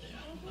home.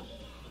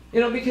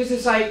 Because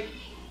it's like,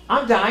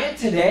 I'm dying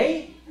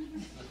today?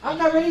 I'm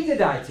not ready to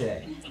die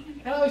today.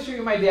 And I always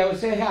figured my dad would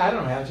say, hey, I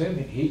don't know what happened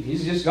to him.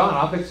 He's just gone.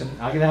 I'll fix him.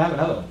 I'm going to have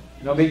another one.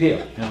 No big deal.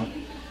 You know?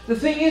 The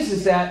thing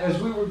is that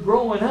as we were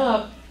growing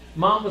up,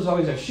 Mom was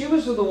always there. She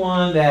was the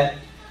one that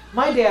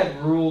my dad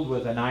ruled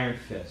with an iron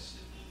fist,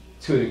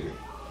 to a degree.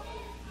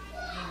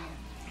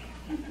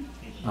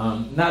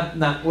 Well,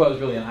 it was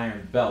really an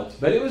iron belt,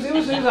 but it was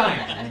iron.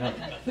 You know?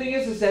 The thing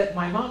is that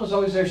my mom was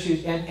always there.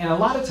 And a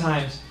lot of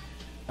times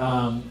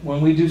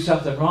when we do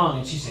something wrong,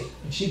 and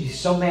she'd be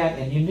so mad,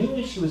 and you knew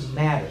when she was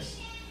maddest,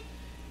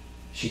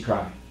 she'd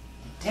cry.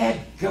 Dad,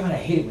 God, I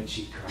hate it when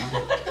she'd cry.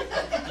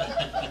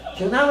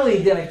 So not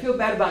only did I feel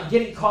bad about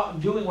getting caught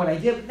and doing what I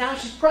did, but now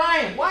she's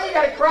crying. Why you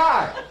gotta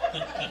cry?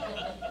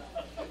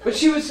 But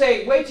she would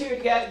say, "Wait till your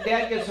dad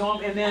gets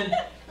home, and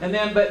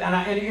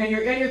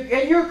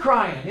you're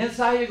crying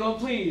inside. You're going,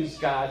 please,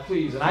 God,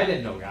 please." And I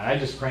didn't know God. I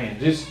just praying,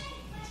 just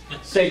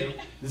say,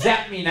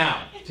 "Zap me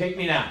now, take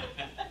me now."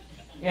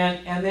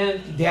 And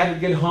then Dad would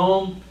get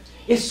home.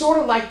 It's sort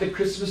of like the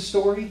Christmas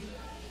story.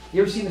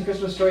 You ever seen the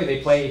Christmas story?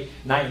 They play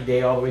night and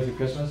day all the way through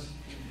Christmas.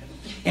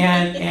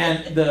 And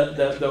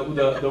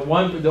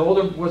the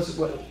older, what's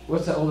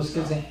the oldest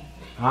kid's name?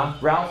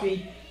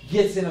 Ralphie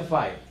gets in a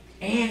fight.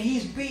 And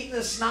he's beating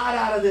the snot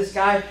out of this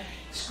guy,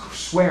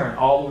 swearing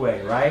all the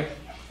way, right?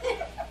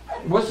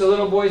 What's the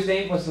little boy's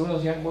name? What's the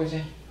little young boy's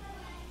name?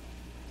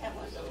 That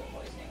was the little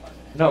boy's name, wasn't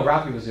it? No,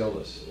 Ralphie was the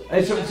oldest.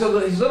 And so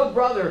his little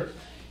brother,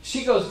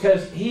 she goes,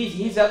 because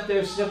he's up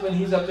there sniffling,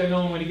 he's up there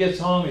knowing when he gets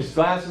home, his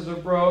glasses are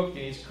broke, and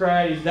he's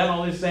cried, he's done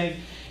all these things,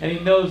 and he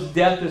knows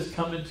death is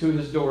coming to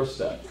his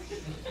doorstep.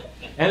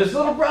 And his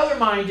little brother,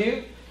 mind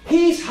you,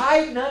 he's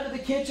hiding under the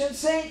kitchen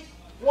sink.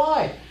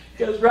 Why?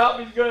 Because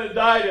Ralphie's going to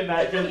die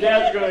tonight, because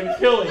Dad's going to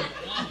kill him.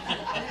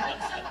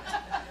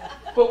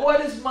 But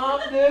what does Mom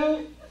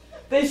do?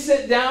 They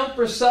sit down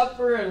for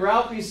supper, and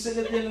Ralphie's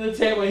sitting at the end of the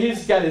table, and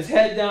he's got his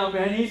head down,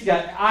 man.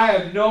 I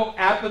have no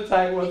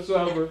appetite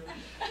whatsoever.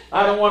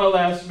 I don't want a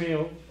last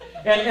meal.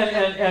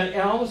 And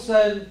all of a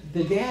sudden,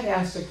 the dad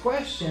asks a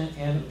question,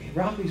 and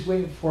Ralphie's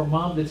waiting for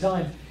Mom to tell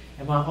him.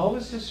 And Mom, oh,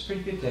 it's just a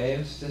pretty good day.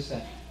 It's just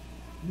that.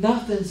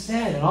 Nothing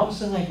said. And all of a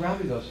sudden, like,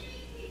 Ralphie goes,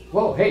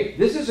 whoa, hey,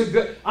 this is a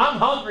good, I'm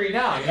hungry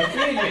now. You're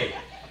feeding me.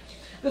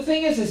 The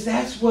thing is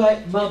that's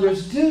what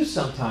mothers do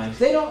sometimes.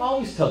 They don't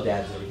always tell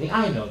dads everything.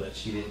 I know that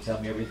she didn't tell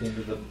me everything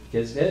that the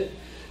kids did,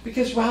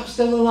 because Rob's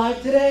still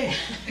alive today.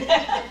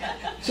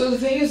 So the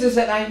thing is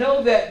that I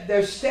know that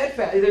they're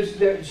steadfast.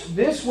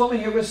 This woman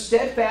here was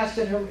steadfast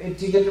in her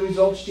to get the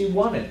results she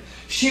wanted.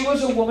 She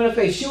was a woman of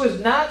faith. She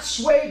was not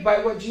swayed by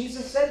what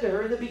Jesus said to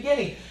her in the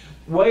beginning.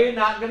 Well, you're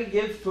not going to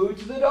give food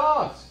to the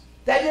dogs.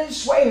 That didn't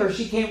sway her.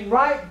 She came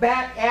right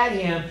back at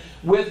him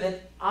with an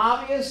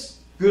obvious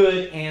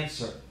good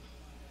answer.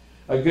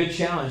 A good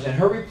challenge. And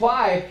her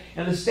reply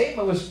and the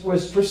statement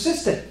was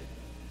persistent.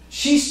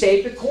 She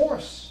stayed the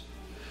course.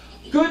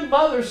 Good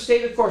mothers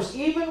stay the course.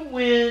 Even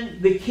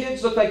when the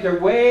kids look like they're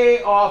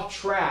way off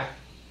track,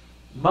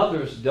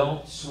 mothers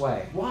don't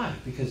sway. Why?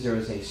 Because there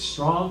is a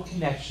strong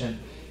connection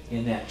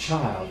in that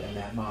child and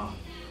that mom.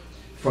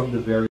 From the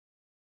very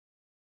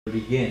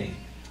beginning,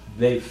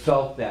 they've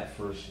felt that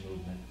first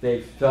movement.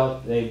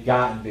 They've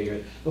gotten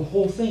bigger. The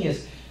whole thing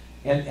is,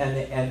 and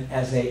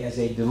as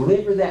they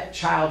deliver that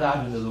child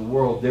out into the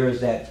world, there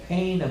is that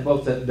pain, and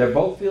they're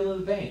both feeling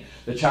the pain.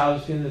 The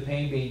child is feeling the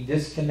pain being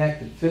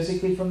disconnected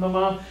physically from the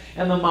mom,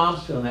 and the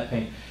mom's feeling that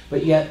pain.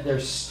 But yet they're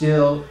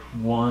still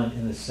one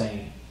and the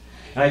same.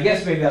 And I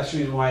guess maybe that's the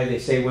reason why they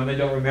say women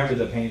don't remember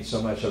the pain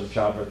so much of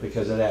childbirth,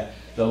 because of that,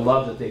 the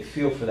love that they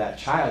feel for that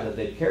child that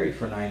they've carried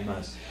for 9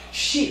 months.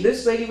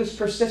 This lady was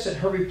persistent.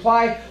 Her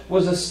reply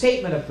was a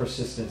statement of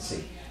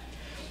persistency.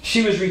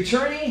 She was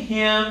returning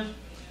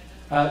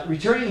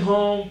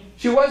home.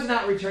 She was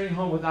not returning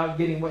home without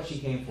getting what she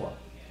came for.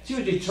 She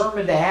was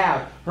determined to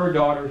have her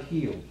daughter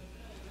healed.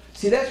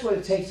 See, that's what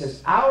it takes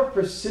us. Our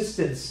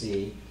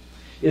persistency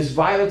is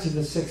vital to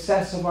the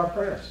success of our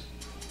prayers.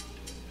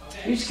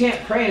 You just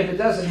can't pray, and if it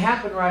doesn't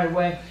happen right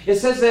away, it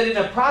says that in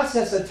a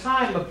process of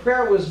time, a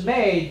prayer was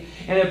made,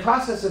 and in a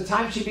process of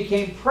time, she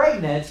became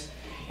pregnant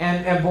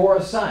and bore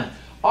a son.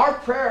 Our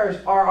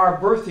prayers are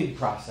our birthing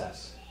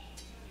process.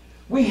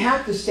 We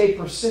have to stay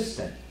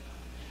persistent.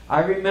 I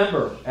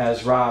remember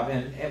as Rob,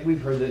 and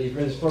we've heard that you've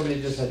heard this before, but I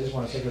just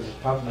want to say because it's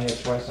popped in my head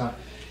twice now.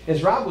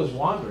 As Rob was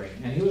wandering,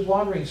 and he was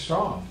wandering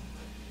strong,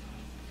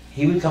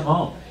 he would come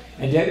home,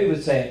 and Debbie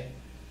would say,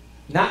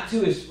 not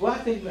to his, well, I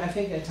think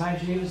at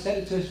times she even said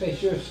it to his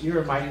face,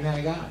 you're a mighty man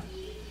of God.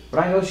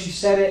 But I know she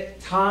said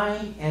it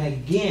time and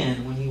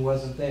again when he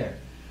wasn't there.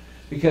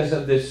 Because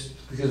of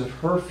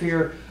her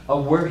fear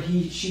of where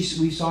we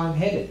saw him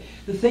headed.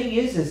 The thing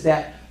is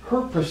that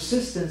her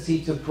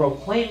persistency to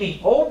proclaiming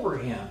over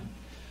him,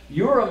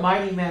 you're a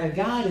mighty man of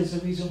God, is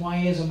the reason why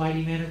he is a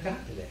mighty man of God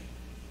today.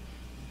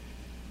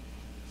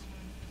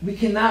 We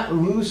cannot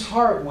lose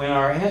heart when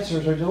our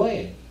answers are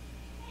delayed.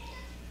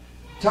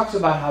 It talks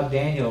about how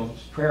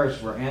Daniel's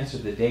prayers were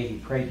answered the day he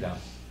prayed them.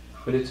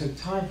 But it took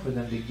time for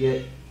them to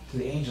get to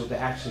the angel to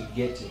actually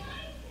get to him.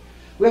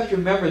 We have to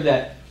remember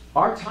that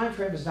Our time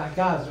frame is not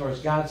God's, nor is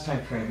God's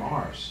time frame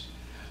ours.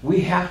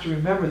 We have to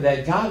remember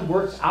that God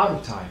works out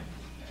of time.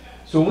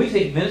 So when we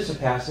think minutes have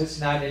passed, it's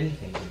not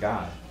anything to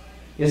God.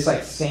 It's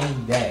like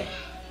same day.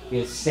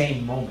 It's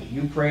same moment.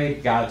 You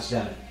prayed, God's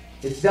done it.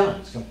 It's done.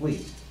 It's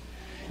complete.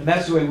 And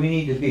that's the way we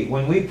need to be.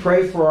 When we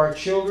pray for our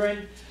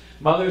children,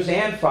 mothers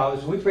and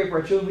fathers, when we pray for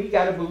our children, we've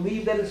got to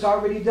believe that it's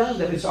already done,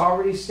 that it's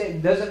already stated.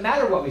 It doesn't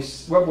matter what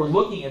we're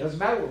looking at. It doesn't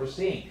matter what we're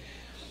seeing.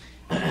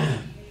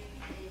 Have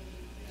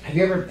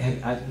you ever...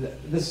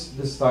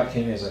 This thought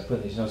came in as I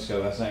put these notes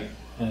together last night,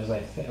 and as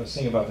I was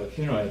thinking about the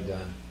funeral I had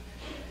done,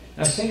 and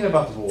I was thinking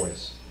about the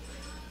boys.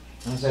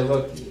 And I said,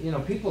 look,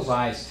 people's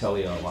eyes tell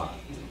you a lot.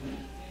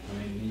 I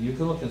mean, you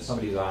can look in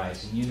somebody's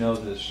eyes, and you know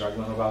that they're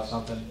struggling about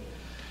something.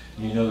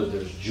 You know that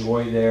there's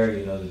joy there.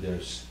 You know that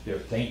their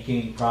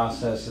thinking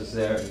process is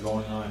there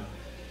going on.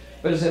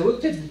 But as I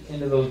looked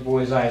into those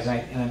boys' eyes,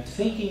 and I'm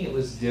thinking it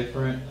was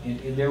different,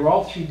 and they were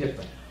all three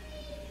different.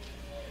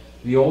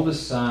 The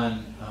oldest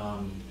son,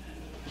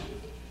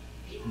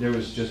 there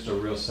was just a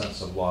real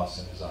sense of loss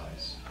in his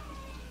eyes.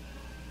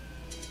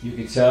 You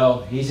could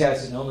tell he's had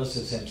some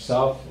illnesses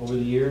himself over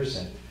the years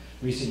and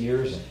recent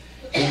years,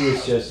 and he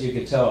was just, you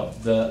could tell.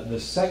 The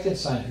second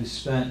son, who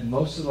spent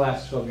most of the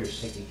last 12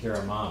 years taking care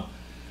of mom,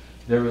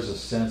 there was a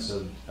sense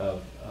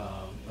of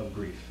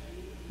grief.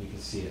 You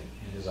could see it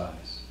in his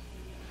eyes.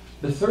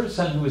 The third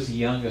son, who was the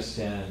youngest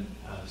and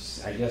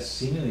I guess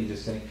seemingly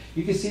disconnected,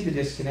 you could see the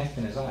disconnect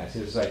in his eyes.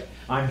 It was like,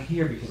 I'm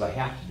here because I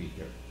have to be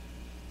here.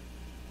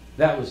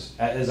 That was,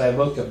 as I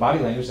looked at body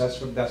language, that's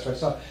what I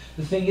saw.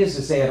 The thing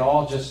is they had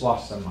all just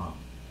lost their mom.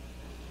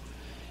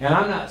 And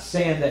I'm not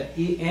saying that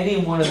any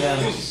one of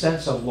them's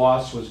sense of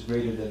loss was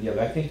greater than the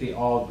other. I think they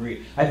all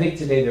agree. I think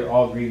today they're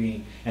all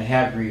grieving and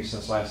have grieved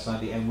since last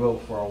Sunday and will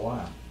for a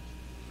while.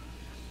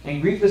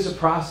 And grief is a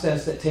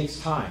process that takes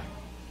time.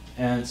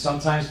 And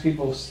sometimes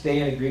people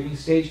stay in a grieving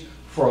stage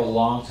for a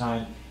long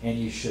time, and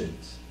you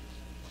shouldn't.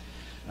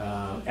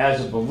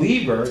 As a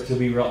believer, to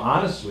be real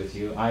honest with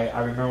you,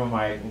 I remember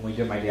when we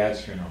did my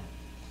dad's funeral,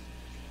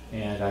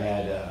 and I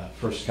had a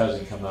first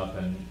cousin come up,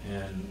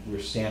 and we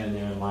were standing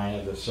there in line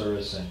of the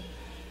service,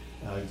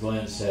 and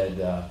Glenn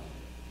said,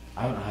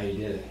 I don't know how you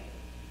did it.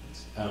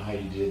 I don't know how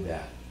you did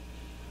that.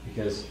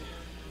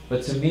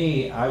 But to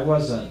me, I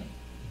wasn't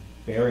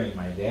burying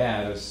my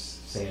dad. I was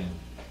saying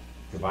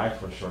goodbye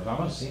for a short time. I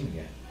want to see him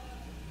again.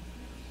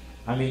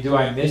 I mean, do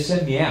I miss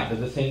him? Yeah, but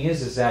the thing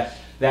is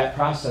that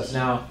process.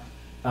 Now,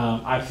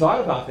 I've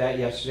thought about that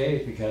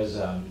yesterday because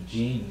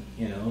Jean,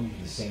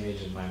 the same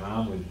age as my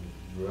mom, we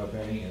grew up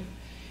everything, and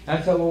I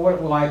thought, well,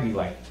 what will I be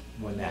like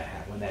when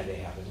that day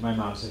happens? My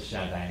mom says she's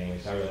not dying anyway,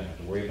 so I really don't have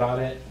to worry about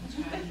it.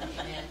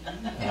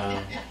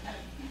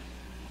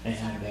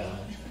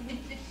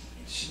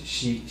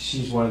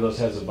 She's one of those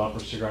has a bumper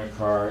sticker on her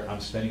car. I'm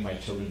spending my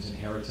children's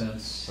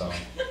inheritance, so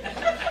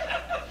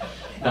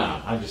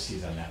no, I'm just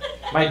teasing on that.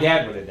 My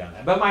dad would have done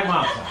that, but my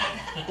mom's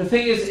not. The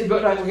thing is,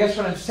 but I guess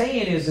what I'm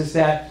saying is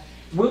that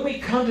when we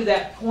come to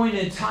that point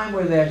in time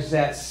where there's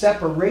that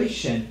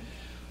separation,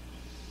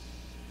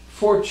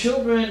 for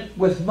children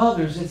with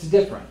mothers, it's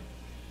different.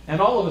 And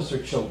all of us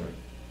are children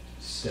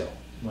still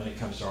when it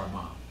comes to our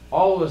mom.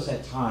 All of us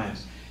at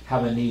times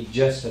have a need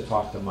just to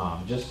talk to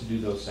mom, just to do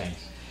those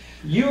things.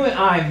 You and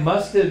I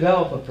must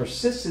develop a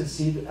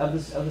persistency of the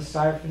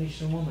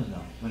Syrophoenician woman,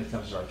 though, when it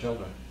comes to our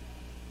children.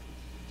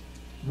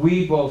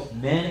 We, both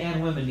men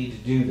and women, need to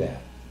do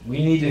that.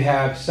 We need to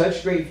have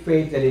such great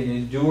faith that it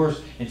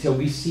endures until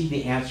we see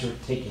the answer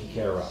taken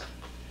care of.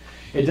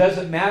 It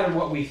doesn't matter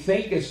what we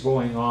think is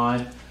going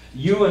on.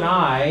 You and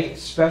I,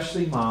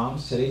 especially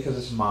moms today, because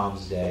it's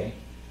Mom's Day,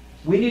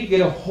 we need to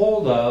get a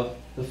hold of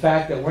the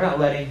fact that we're not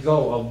letting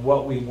go of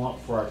what we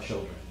want for our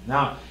children.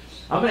 Now,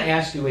 I'm going to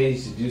ask you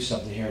ladies to do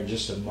something here in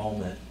just a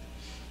moment.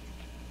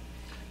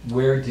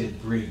 Where did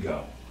Bree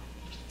go?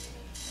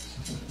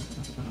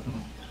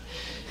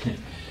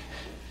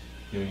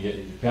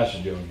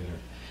 Pastor Joe will get her.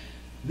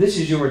 This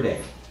is your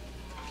day.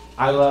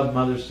 I love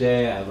Mother's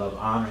Day. I love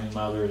honoring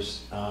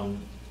mothers. But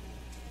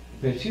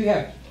if you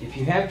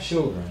have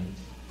children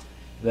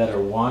that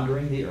are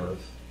wandering the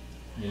earth,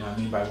 you know what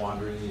I mean by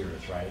wandering the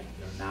earth, right?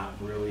 They're not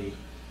really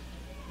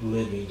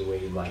living the way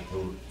you'd like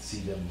to see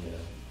them live.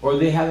 Or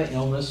they have an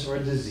illness or a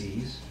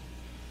disease.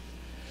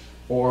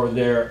 Or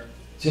they're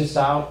just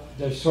out,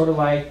 they're sort of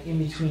like in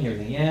between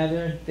everything.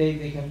 Yeah,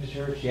 they come to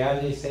church. Yeah,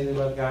 they say they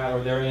love God.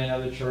 Or they're in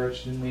another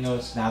church. And we know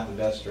it's not the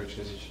best church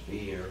because it should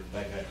be, or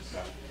that kind of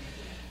stuff.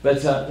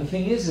 But the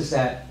thing is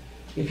that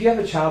if you have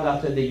a child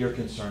out there that you're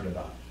concerned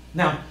about.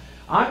 Now,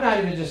 I'm not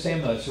even just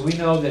saying that. So we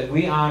know that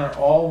we honor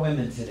all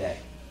women today.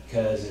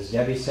 Because as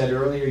Debbie said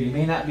earlier, you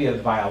may not be a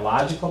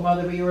biological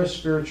mother, but you're a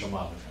spiritual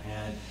mother.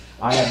 And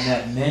I have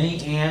met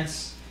many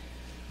aunts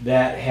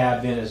that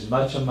have been as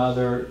much a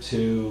mother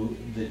to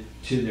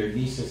their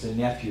nieces and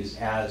nephews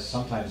as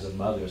sometimes a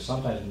mother,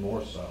 sometimes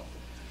more so.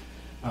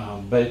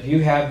 But if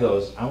you have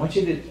those, I want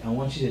you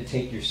to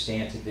take your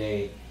stand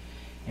today,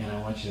 and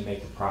I want you to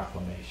make a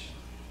proclamation.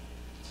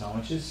 So I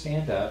want you to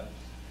stand up.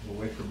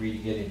 We'll wait for Bree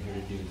to get in here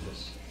to do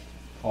this.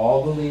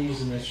 All the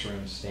ladies in this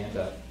room, stand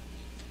up.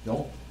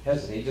 Don't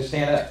hesitate. Just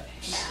stand up.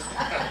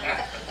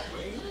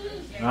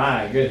 All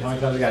right, good. How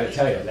many times I got to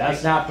tell you?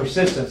 That's not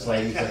persistence,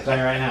 ladies. I'll tell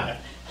you right now.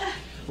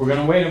 We're going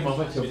to wait a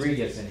moment till Bree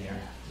gets in here.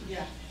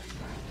 Yeah.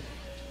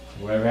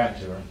 Whatever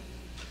happened to her.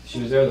 She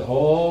was there the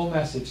whole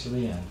message to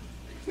the end.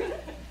 She's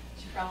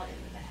probably in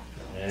the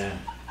bathroom. Yeah.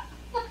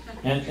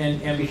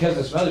 And because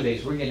it's Mother's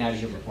Day, we're getting out of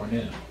here before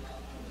noon.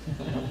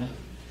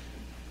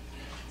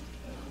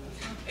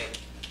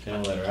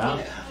 Gonna let her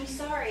out? I'm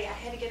sorry, I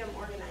had to get them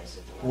organized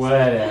with the lesson.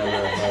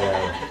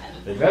 Whatever.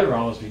 They better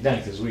almost be done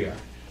because we are.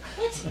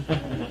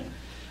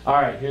 All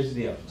right, here's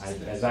the deal.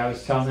 As I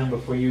was telling them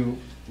before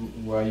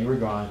while you were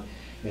gone,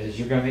 is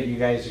you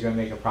guys are gonna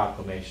make a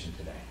proclamation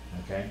today.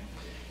 Okay?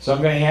 So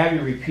I'm gonna have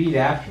you repeat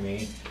after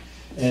me.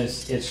 And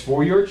it's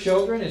for your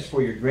children, it's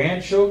for your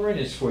grandchildren,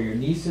 it's for your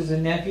nieces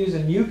and nephews,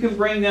 and you can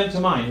bring them to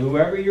mind.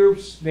 Whoever you're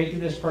making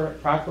this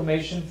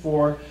proclamation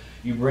for,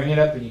 you bring it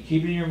up and you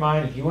keep it in your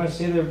mind. If you want to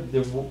say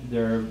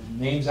their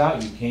names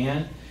out, you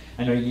can.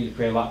 I know you need to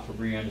pray a lot for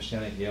Bree, I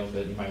understand that, Gail,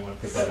 but you might want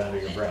to put that under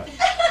your breath.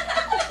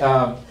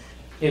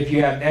 If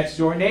you have next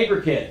door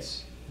neighbor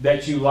kids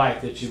that you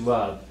like, that you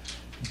love,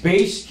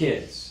 base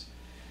kids,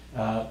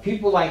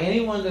 people like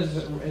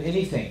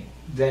anything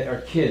that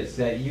are kids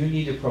that you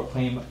need to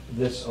proclaim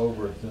this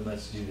over, then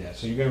let's do that.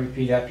 So you're going to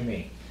repeat after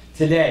me.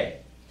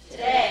 Today,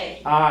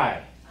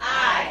 I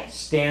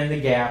stand the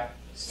gap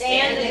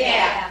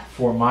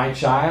for my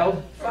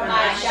child,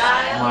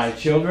 my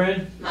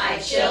children,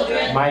 my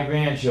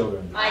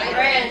grandchildren,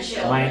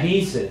 my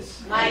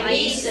nieces, my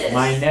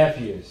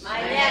nephews.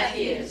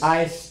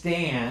 I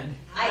stand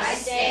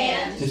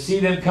to see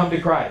them come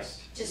to Christ.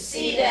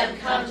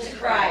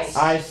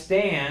 I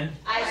stand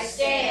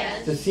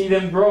to see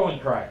them grow in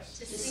Christ.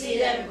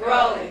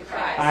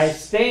 I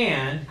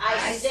stand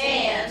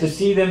to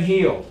see them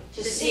healed.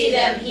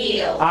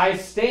 I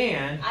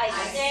stand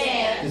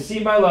to see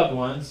my loved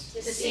ones,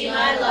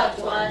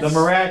 the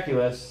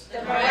miraculous,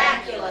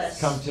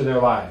 come to their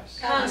lives.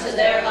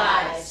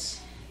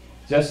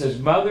 Just as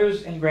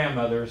mothers and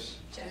grandmothers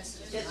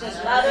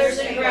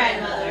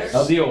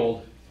of the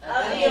old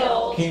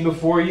came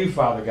before you,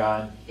 Father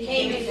God.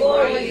 Today,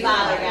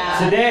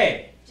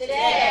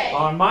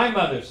 on my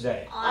Mother's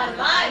Day,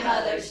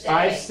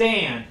 I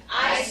stand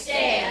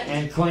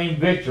and claim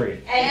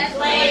victory. Amen.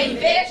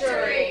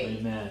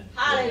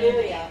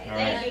 Hallelujah. All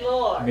Thank right. you,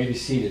 Lord. You may be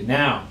seated.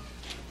 Now,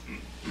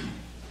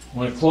 I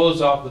want to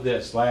close off with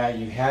this.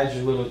 You had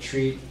your little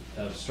treat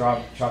of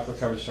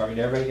chocolate-covered strawberry.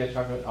 Did everybody get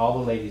chocolate? All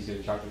the ladies get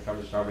a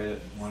chocolate-covered strawberry.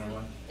 One or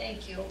one?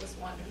 Thank you. It was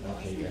wonderful.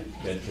 Okay, good.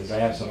 Because I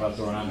have some left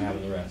over and I'm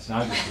having the rest. No,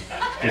 I'm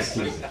just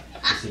teasing.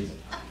 Just teasing.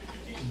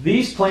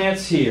 These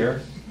plants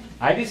here,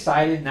 I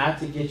decided not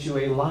to get you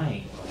a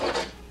lying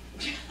plant.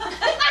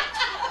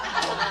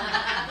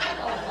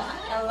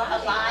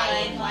 A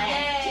lion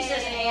plant. She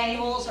says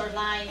annuals or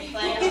lion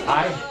plants.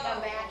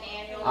 Come back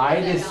annually. I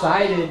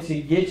decided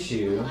to get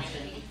you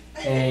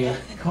a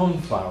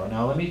coneflower.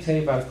 Now, let me tell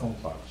you about a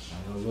coneflower. I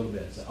know a little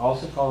bit. It's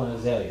also called an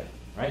azalea,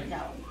 right?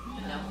 No.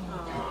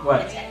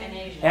 What? It's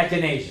echinacea.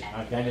 Echinacea.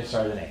 Okay, I just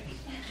started the name.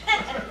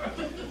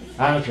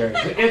 I don't care.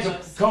 It's a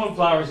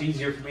coneflower is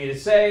easier for me to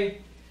say.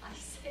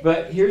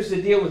 But here's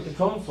the deal with the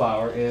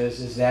coneflower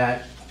is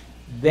that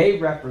they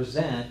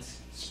represent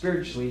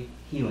spiritually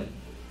healing.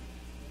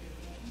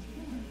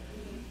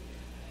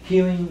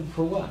 Healing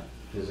for what?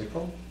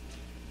 Physical,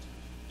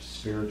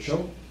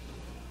 spiritual,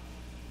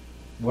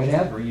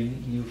 whatever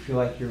you feel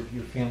like your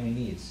family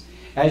needs.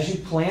 As you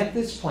plant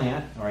this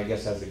plant, or I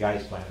guess as the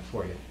guys plant it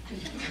for you.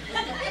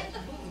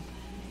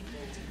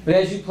 But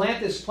as you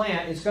plant this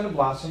plant, it's going to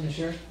blossom this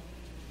year.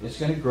 It's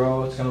going to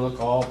grow. It's going to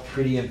look all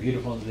pretty and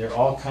beautiful. There are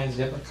all kinds of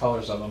different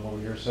colors of them over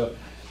here. So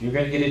you're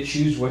going to get to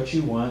choose what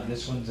you want.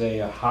 This one's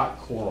a hot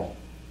coral.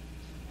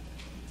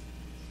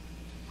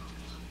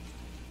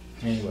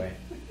 Anyway.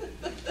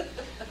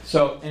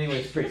 So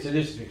it's pretty. So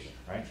this picture,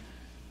 right?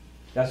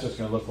 That's what it's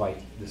going to look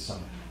like this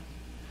summer.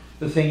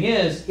 The thing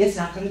is, it's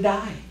not going to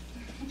die.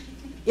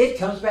 It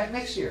comes back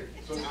next year.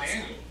 So it's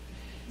annual.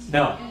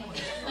 No.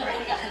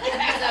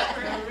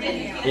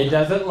 It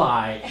doesn't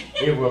lie.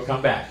 It will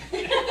come back.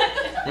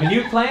 When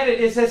you plant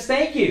it, it says,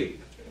 thank you.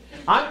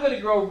 I'm going to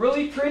grow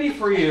really pretty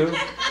for you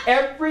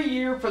every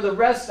year for the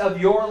rest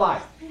of your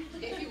life.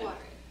 If you water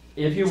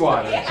it. If you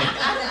water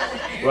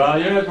it. Well,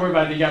 you don't have to worry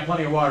about it. You got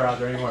plenty of water out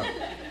there anymore.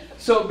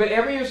 So, but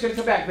every year it's going to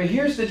come back. But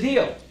here's the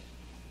deal.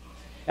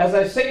 As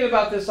I was thinking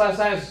about this last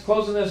night, I was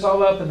closing this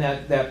all up, and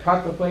that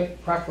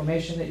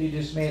proclamation that you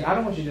just made, I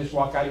don't want you to just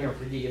walk out of here and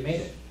forget you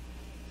made it.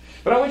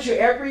 But I want you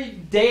every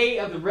day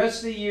of the rest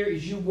of the year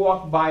as you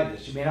walk by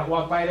this. You may not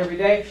walk by it every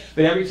day,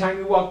 but every time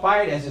you walk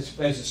by it, as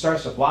it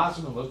starts to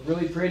blossom and look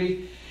really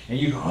pretty, and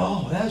you go,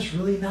 oh, that's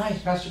really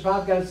nice. Pastor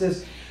Bob got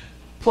this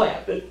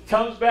plant that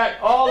comes back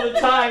all the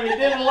time. It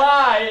didn't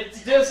lie.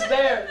 It's just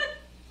there.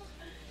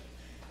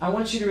 I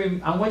want you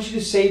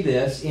to say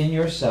this in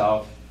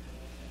yourself.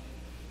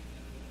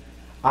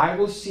 I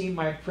will see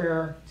my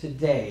prayer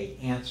today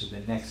answered the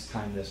next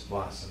time this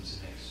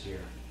blossoms next year.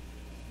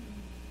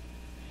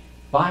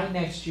 By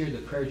next year, the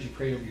prayers you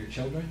prayed over your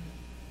children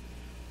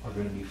are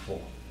going to be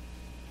full.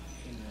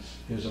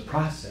 there's a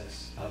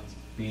process of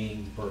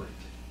being birthed.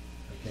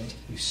 Okay?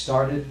 You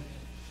started,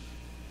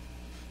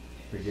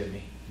 forgive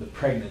me, the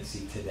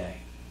pregnancy today.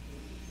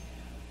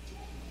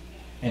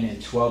 And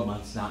in 12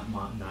 months, not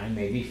 9,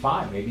 maybe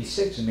 5, maybe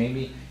 6, and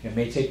maybe it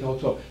may take the whole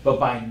 12. But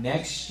by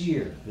next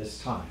year,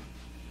 this time,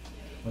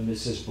 when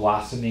this is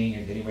blossoming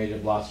and getting ready to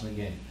blossom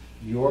again,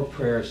 your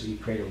prayers that you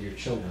prayed over your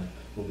children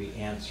will be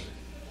answered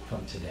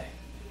from today.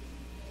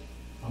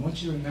 I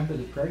want you to remember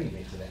the prayer you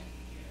made today.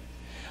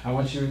 I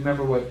want you to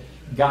remember what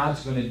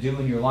God's going to do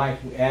in your life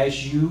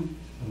as you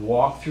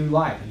walk through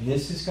life. And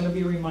this is going to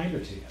be a reminder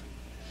to you.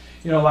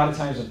 You know, a lot of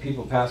times when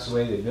people pass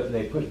away,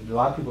 a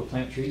lot of people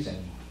plant trees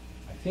anymore.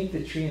 I think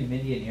the tree in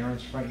Mindy and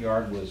Aaron's front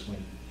yard was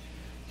when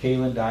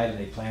Kaylin died and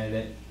they planted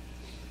it.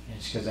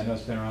 And because I know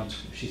it's been around,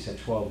 she said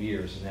 12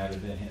 years, and that would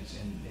have been his.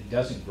 And it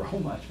doesn't grow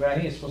much, but I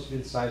think it's supposed to be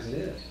the size it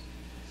is.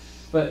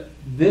 But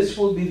this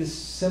will be the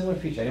similar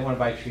feature. I didn't want to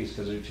buy trees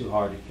because they're too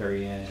hard to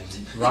carry in.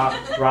 And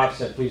Rob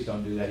said, please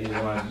don't do that. He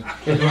doesn't want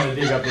to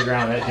dig up the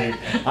ground. That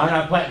dude. I'm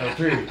not planting no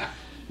tree.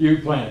 You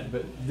plant it.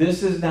 But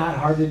this is not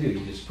hard to do.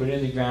 You just put it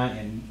in the ground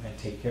and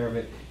take care of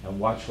it and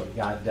watch what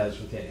God does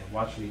with it and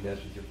watch what He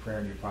does with your prayer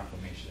and your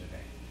proclamation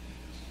today.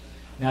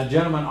 Now,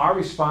 gentlemen, our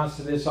response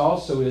to this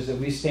also is that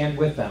we stand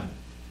with them.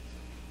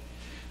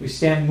 We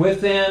stand with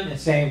them and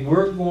saying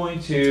we're going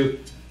to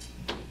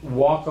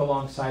walk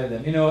alongside of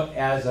them. You know,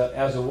 as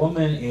a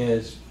woman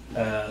is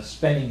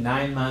spending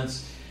 9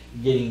 months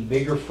getting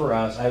bigger for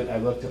us, I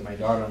looked at my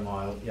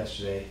daughter-in-law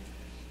yesterday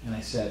and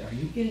I said, "Are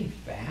you getting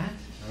fat?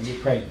 Or are you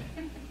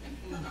pregnant?"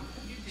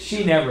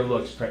 She never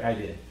looks pregnant.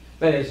 I did.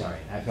 But it's all right.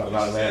 I felt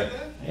about it later.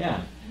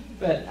 Yeah.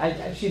 But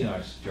she knew I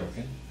was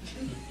joking.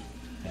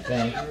 I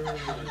think.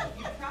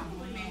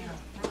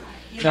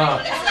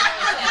 No.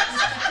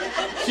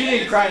 She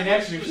didn't cry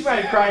next to me. She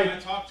might have cried. I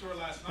talked to her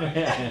last night.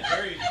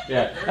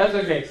 Yeah, that's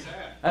okay.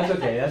 That's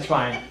okay. That's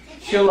fine.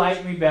 She'll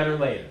like me better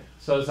later.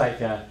 So it's like,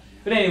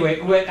 but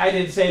anyway, I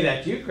didn't say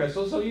that to you,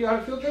 Crystal, so you ought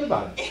to feel good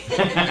about it.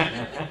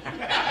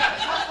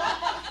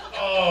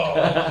 Oh.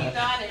 You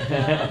got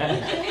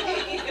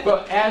it.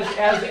 But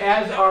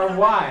as our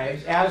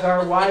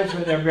wives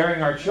when they're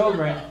bearing our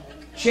children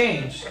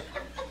changed,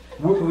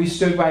 we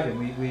stood by them.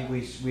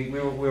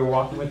 We were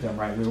walking with them,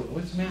 right?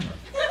 What's the matter?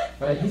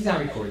 But he's not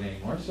recording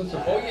anymore, so it's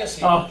okay. Oh, yes,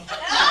 he is.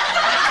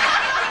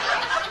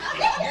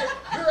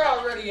 You're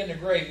already in the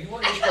grave. You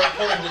want to start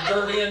pulling the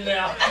dirt in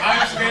now?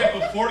 I'm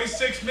scheduled for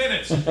 46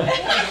 minutes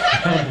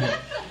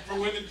for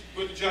when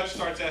the judge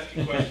starts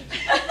asking questions.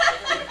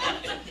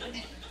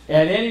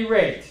 At any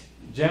rate,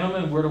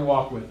 gentlemen, we're to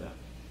walk with them.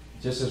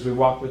 Just as we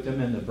walk with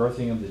them in the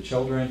birthing of the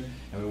children,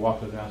 and we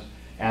walk with them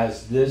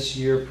as this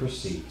year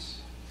proceeds.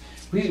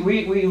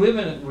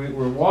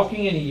 We're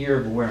walking in a year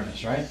of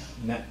awareness, right?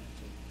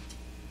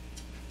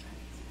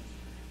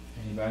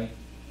 Anybody?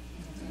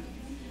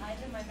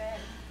 Mine's in my bed.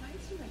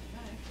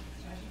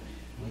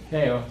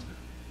 Okay.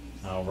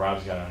 Oh,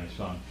 Rob's got it on his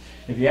phone.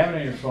 If you have it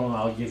on your phone,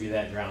 I'll give you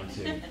that ground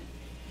too.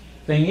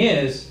 Thing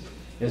is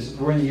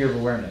we're in the year of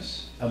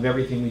awareness of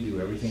everything we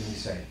do, everything we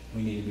say.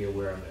 We need to be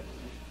aware of it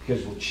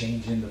because we're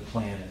changing the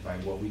planet by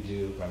what we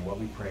do, by what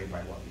we pray,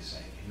 by what we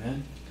say.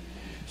 Amen?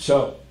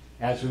 So,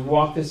 as we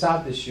walk this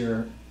out this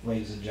year,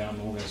 ladies and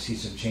gentlemen, we're going to see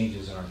some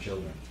changes in our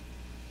children.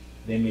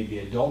 They may be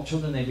adult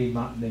children, they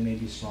may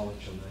be smaller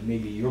children. They may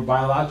be your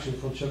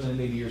biological children,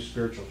 they may be your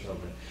spiritual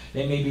children.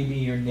 They may be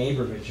your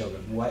neighborhood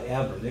children,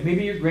 whatever. They may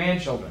be your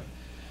grandchildren.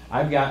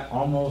 I've got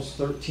almost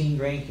 13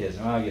 grandkids.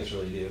 Well, I guess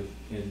really do.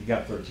 You've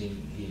got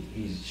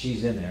 13,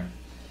 she's in there.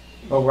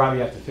 Oh, Rob, you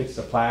have to fix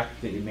the plaque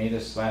that you made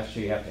us last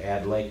year. You have to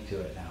add Lake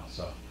to it now.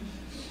 So,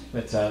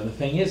 but the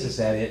thing is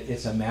that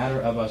it's a matter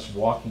of us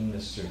walking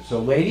this through. So,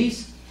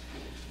 ladies,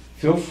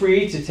 feel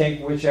free to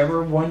take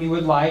whichever one you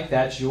would like.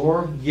 That's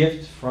your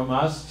gift from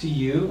us to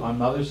you on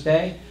Mother's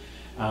Day.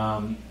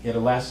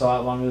 It'll last a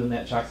lot longer than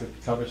that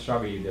chocolate-covered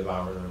strawberry you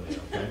devoured earlier,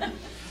 okay?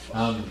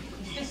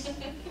 He's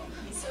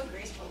so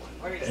graceful.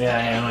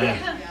 Yeah.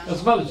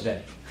 It's Mother's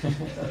Day.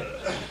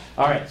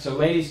 All right, so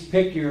ladies,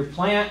 pick your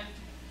plant.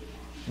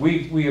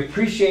 We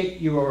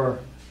appreciate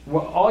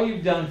all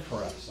you've done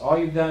for us. All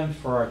you've done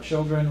for our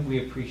children,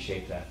 we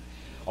appreciate that.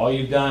 All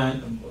you've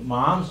done,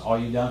 moms, all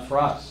you've done for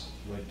us.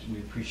 We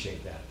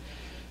appreciate that.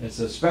 It's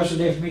a special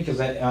day for me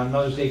on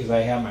Mother's Day because I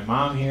have my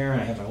mom here,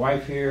 and I have my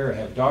wife here, I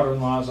have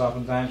daughter-in-laws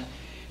oftentimes,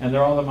 and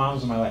they're all the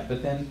moms in my life.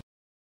 But then,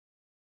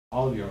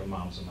 all of you are the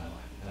moms in my life,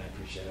 and I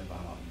appreciate it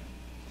about all of you.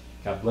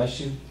 God bless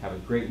you. Have a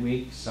great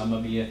week. Some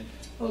of you,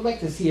 I would like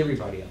to see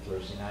everybody on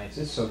Thursday nights.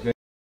 It's so good.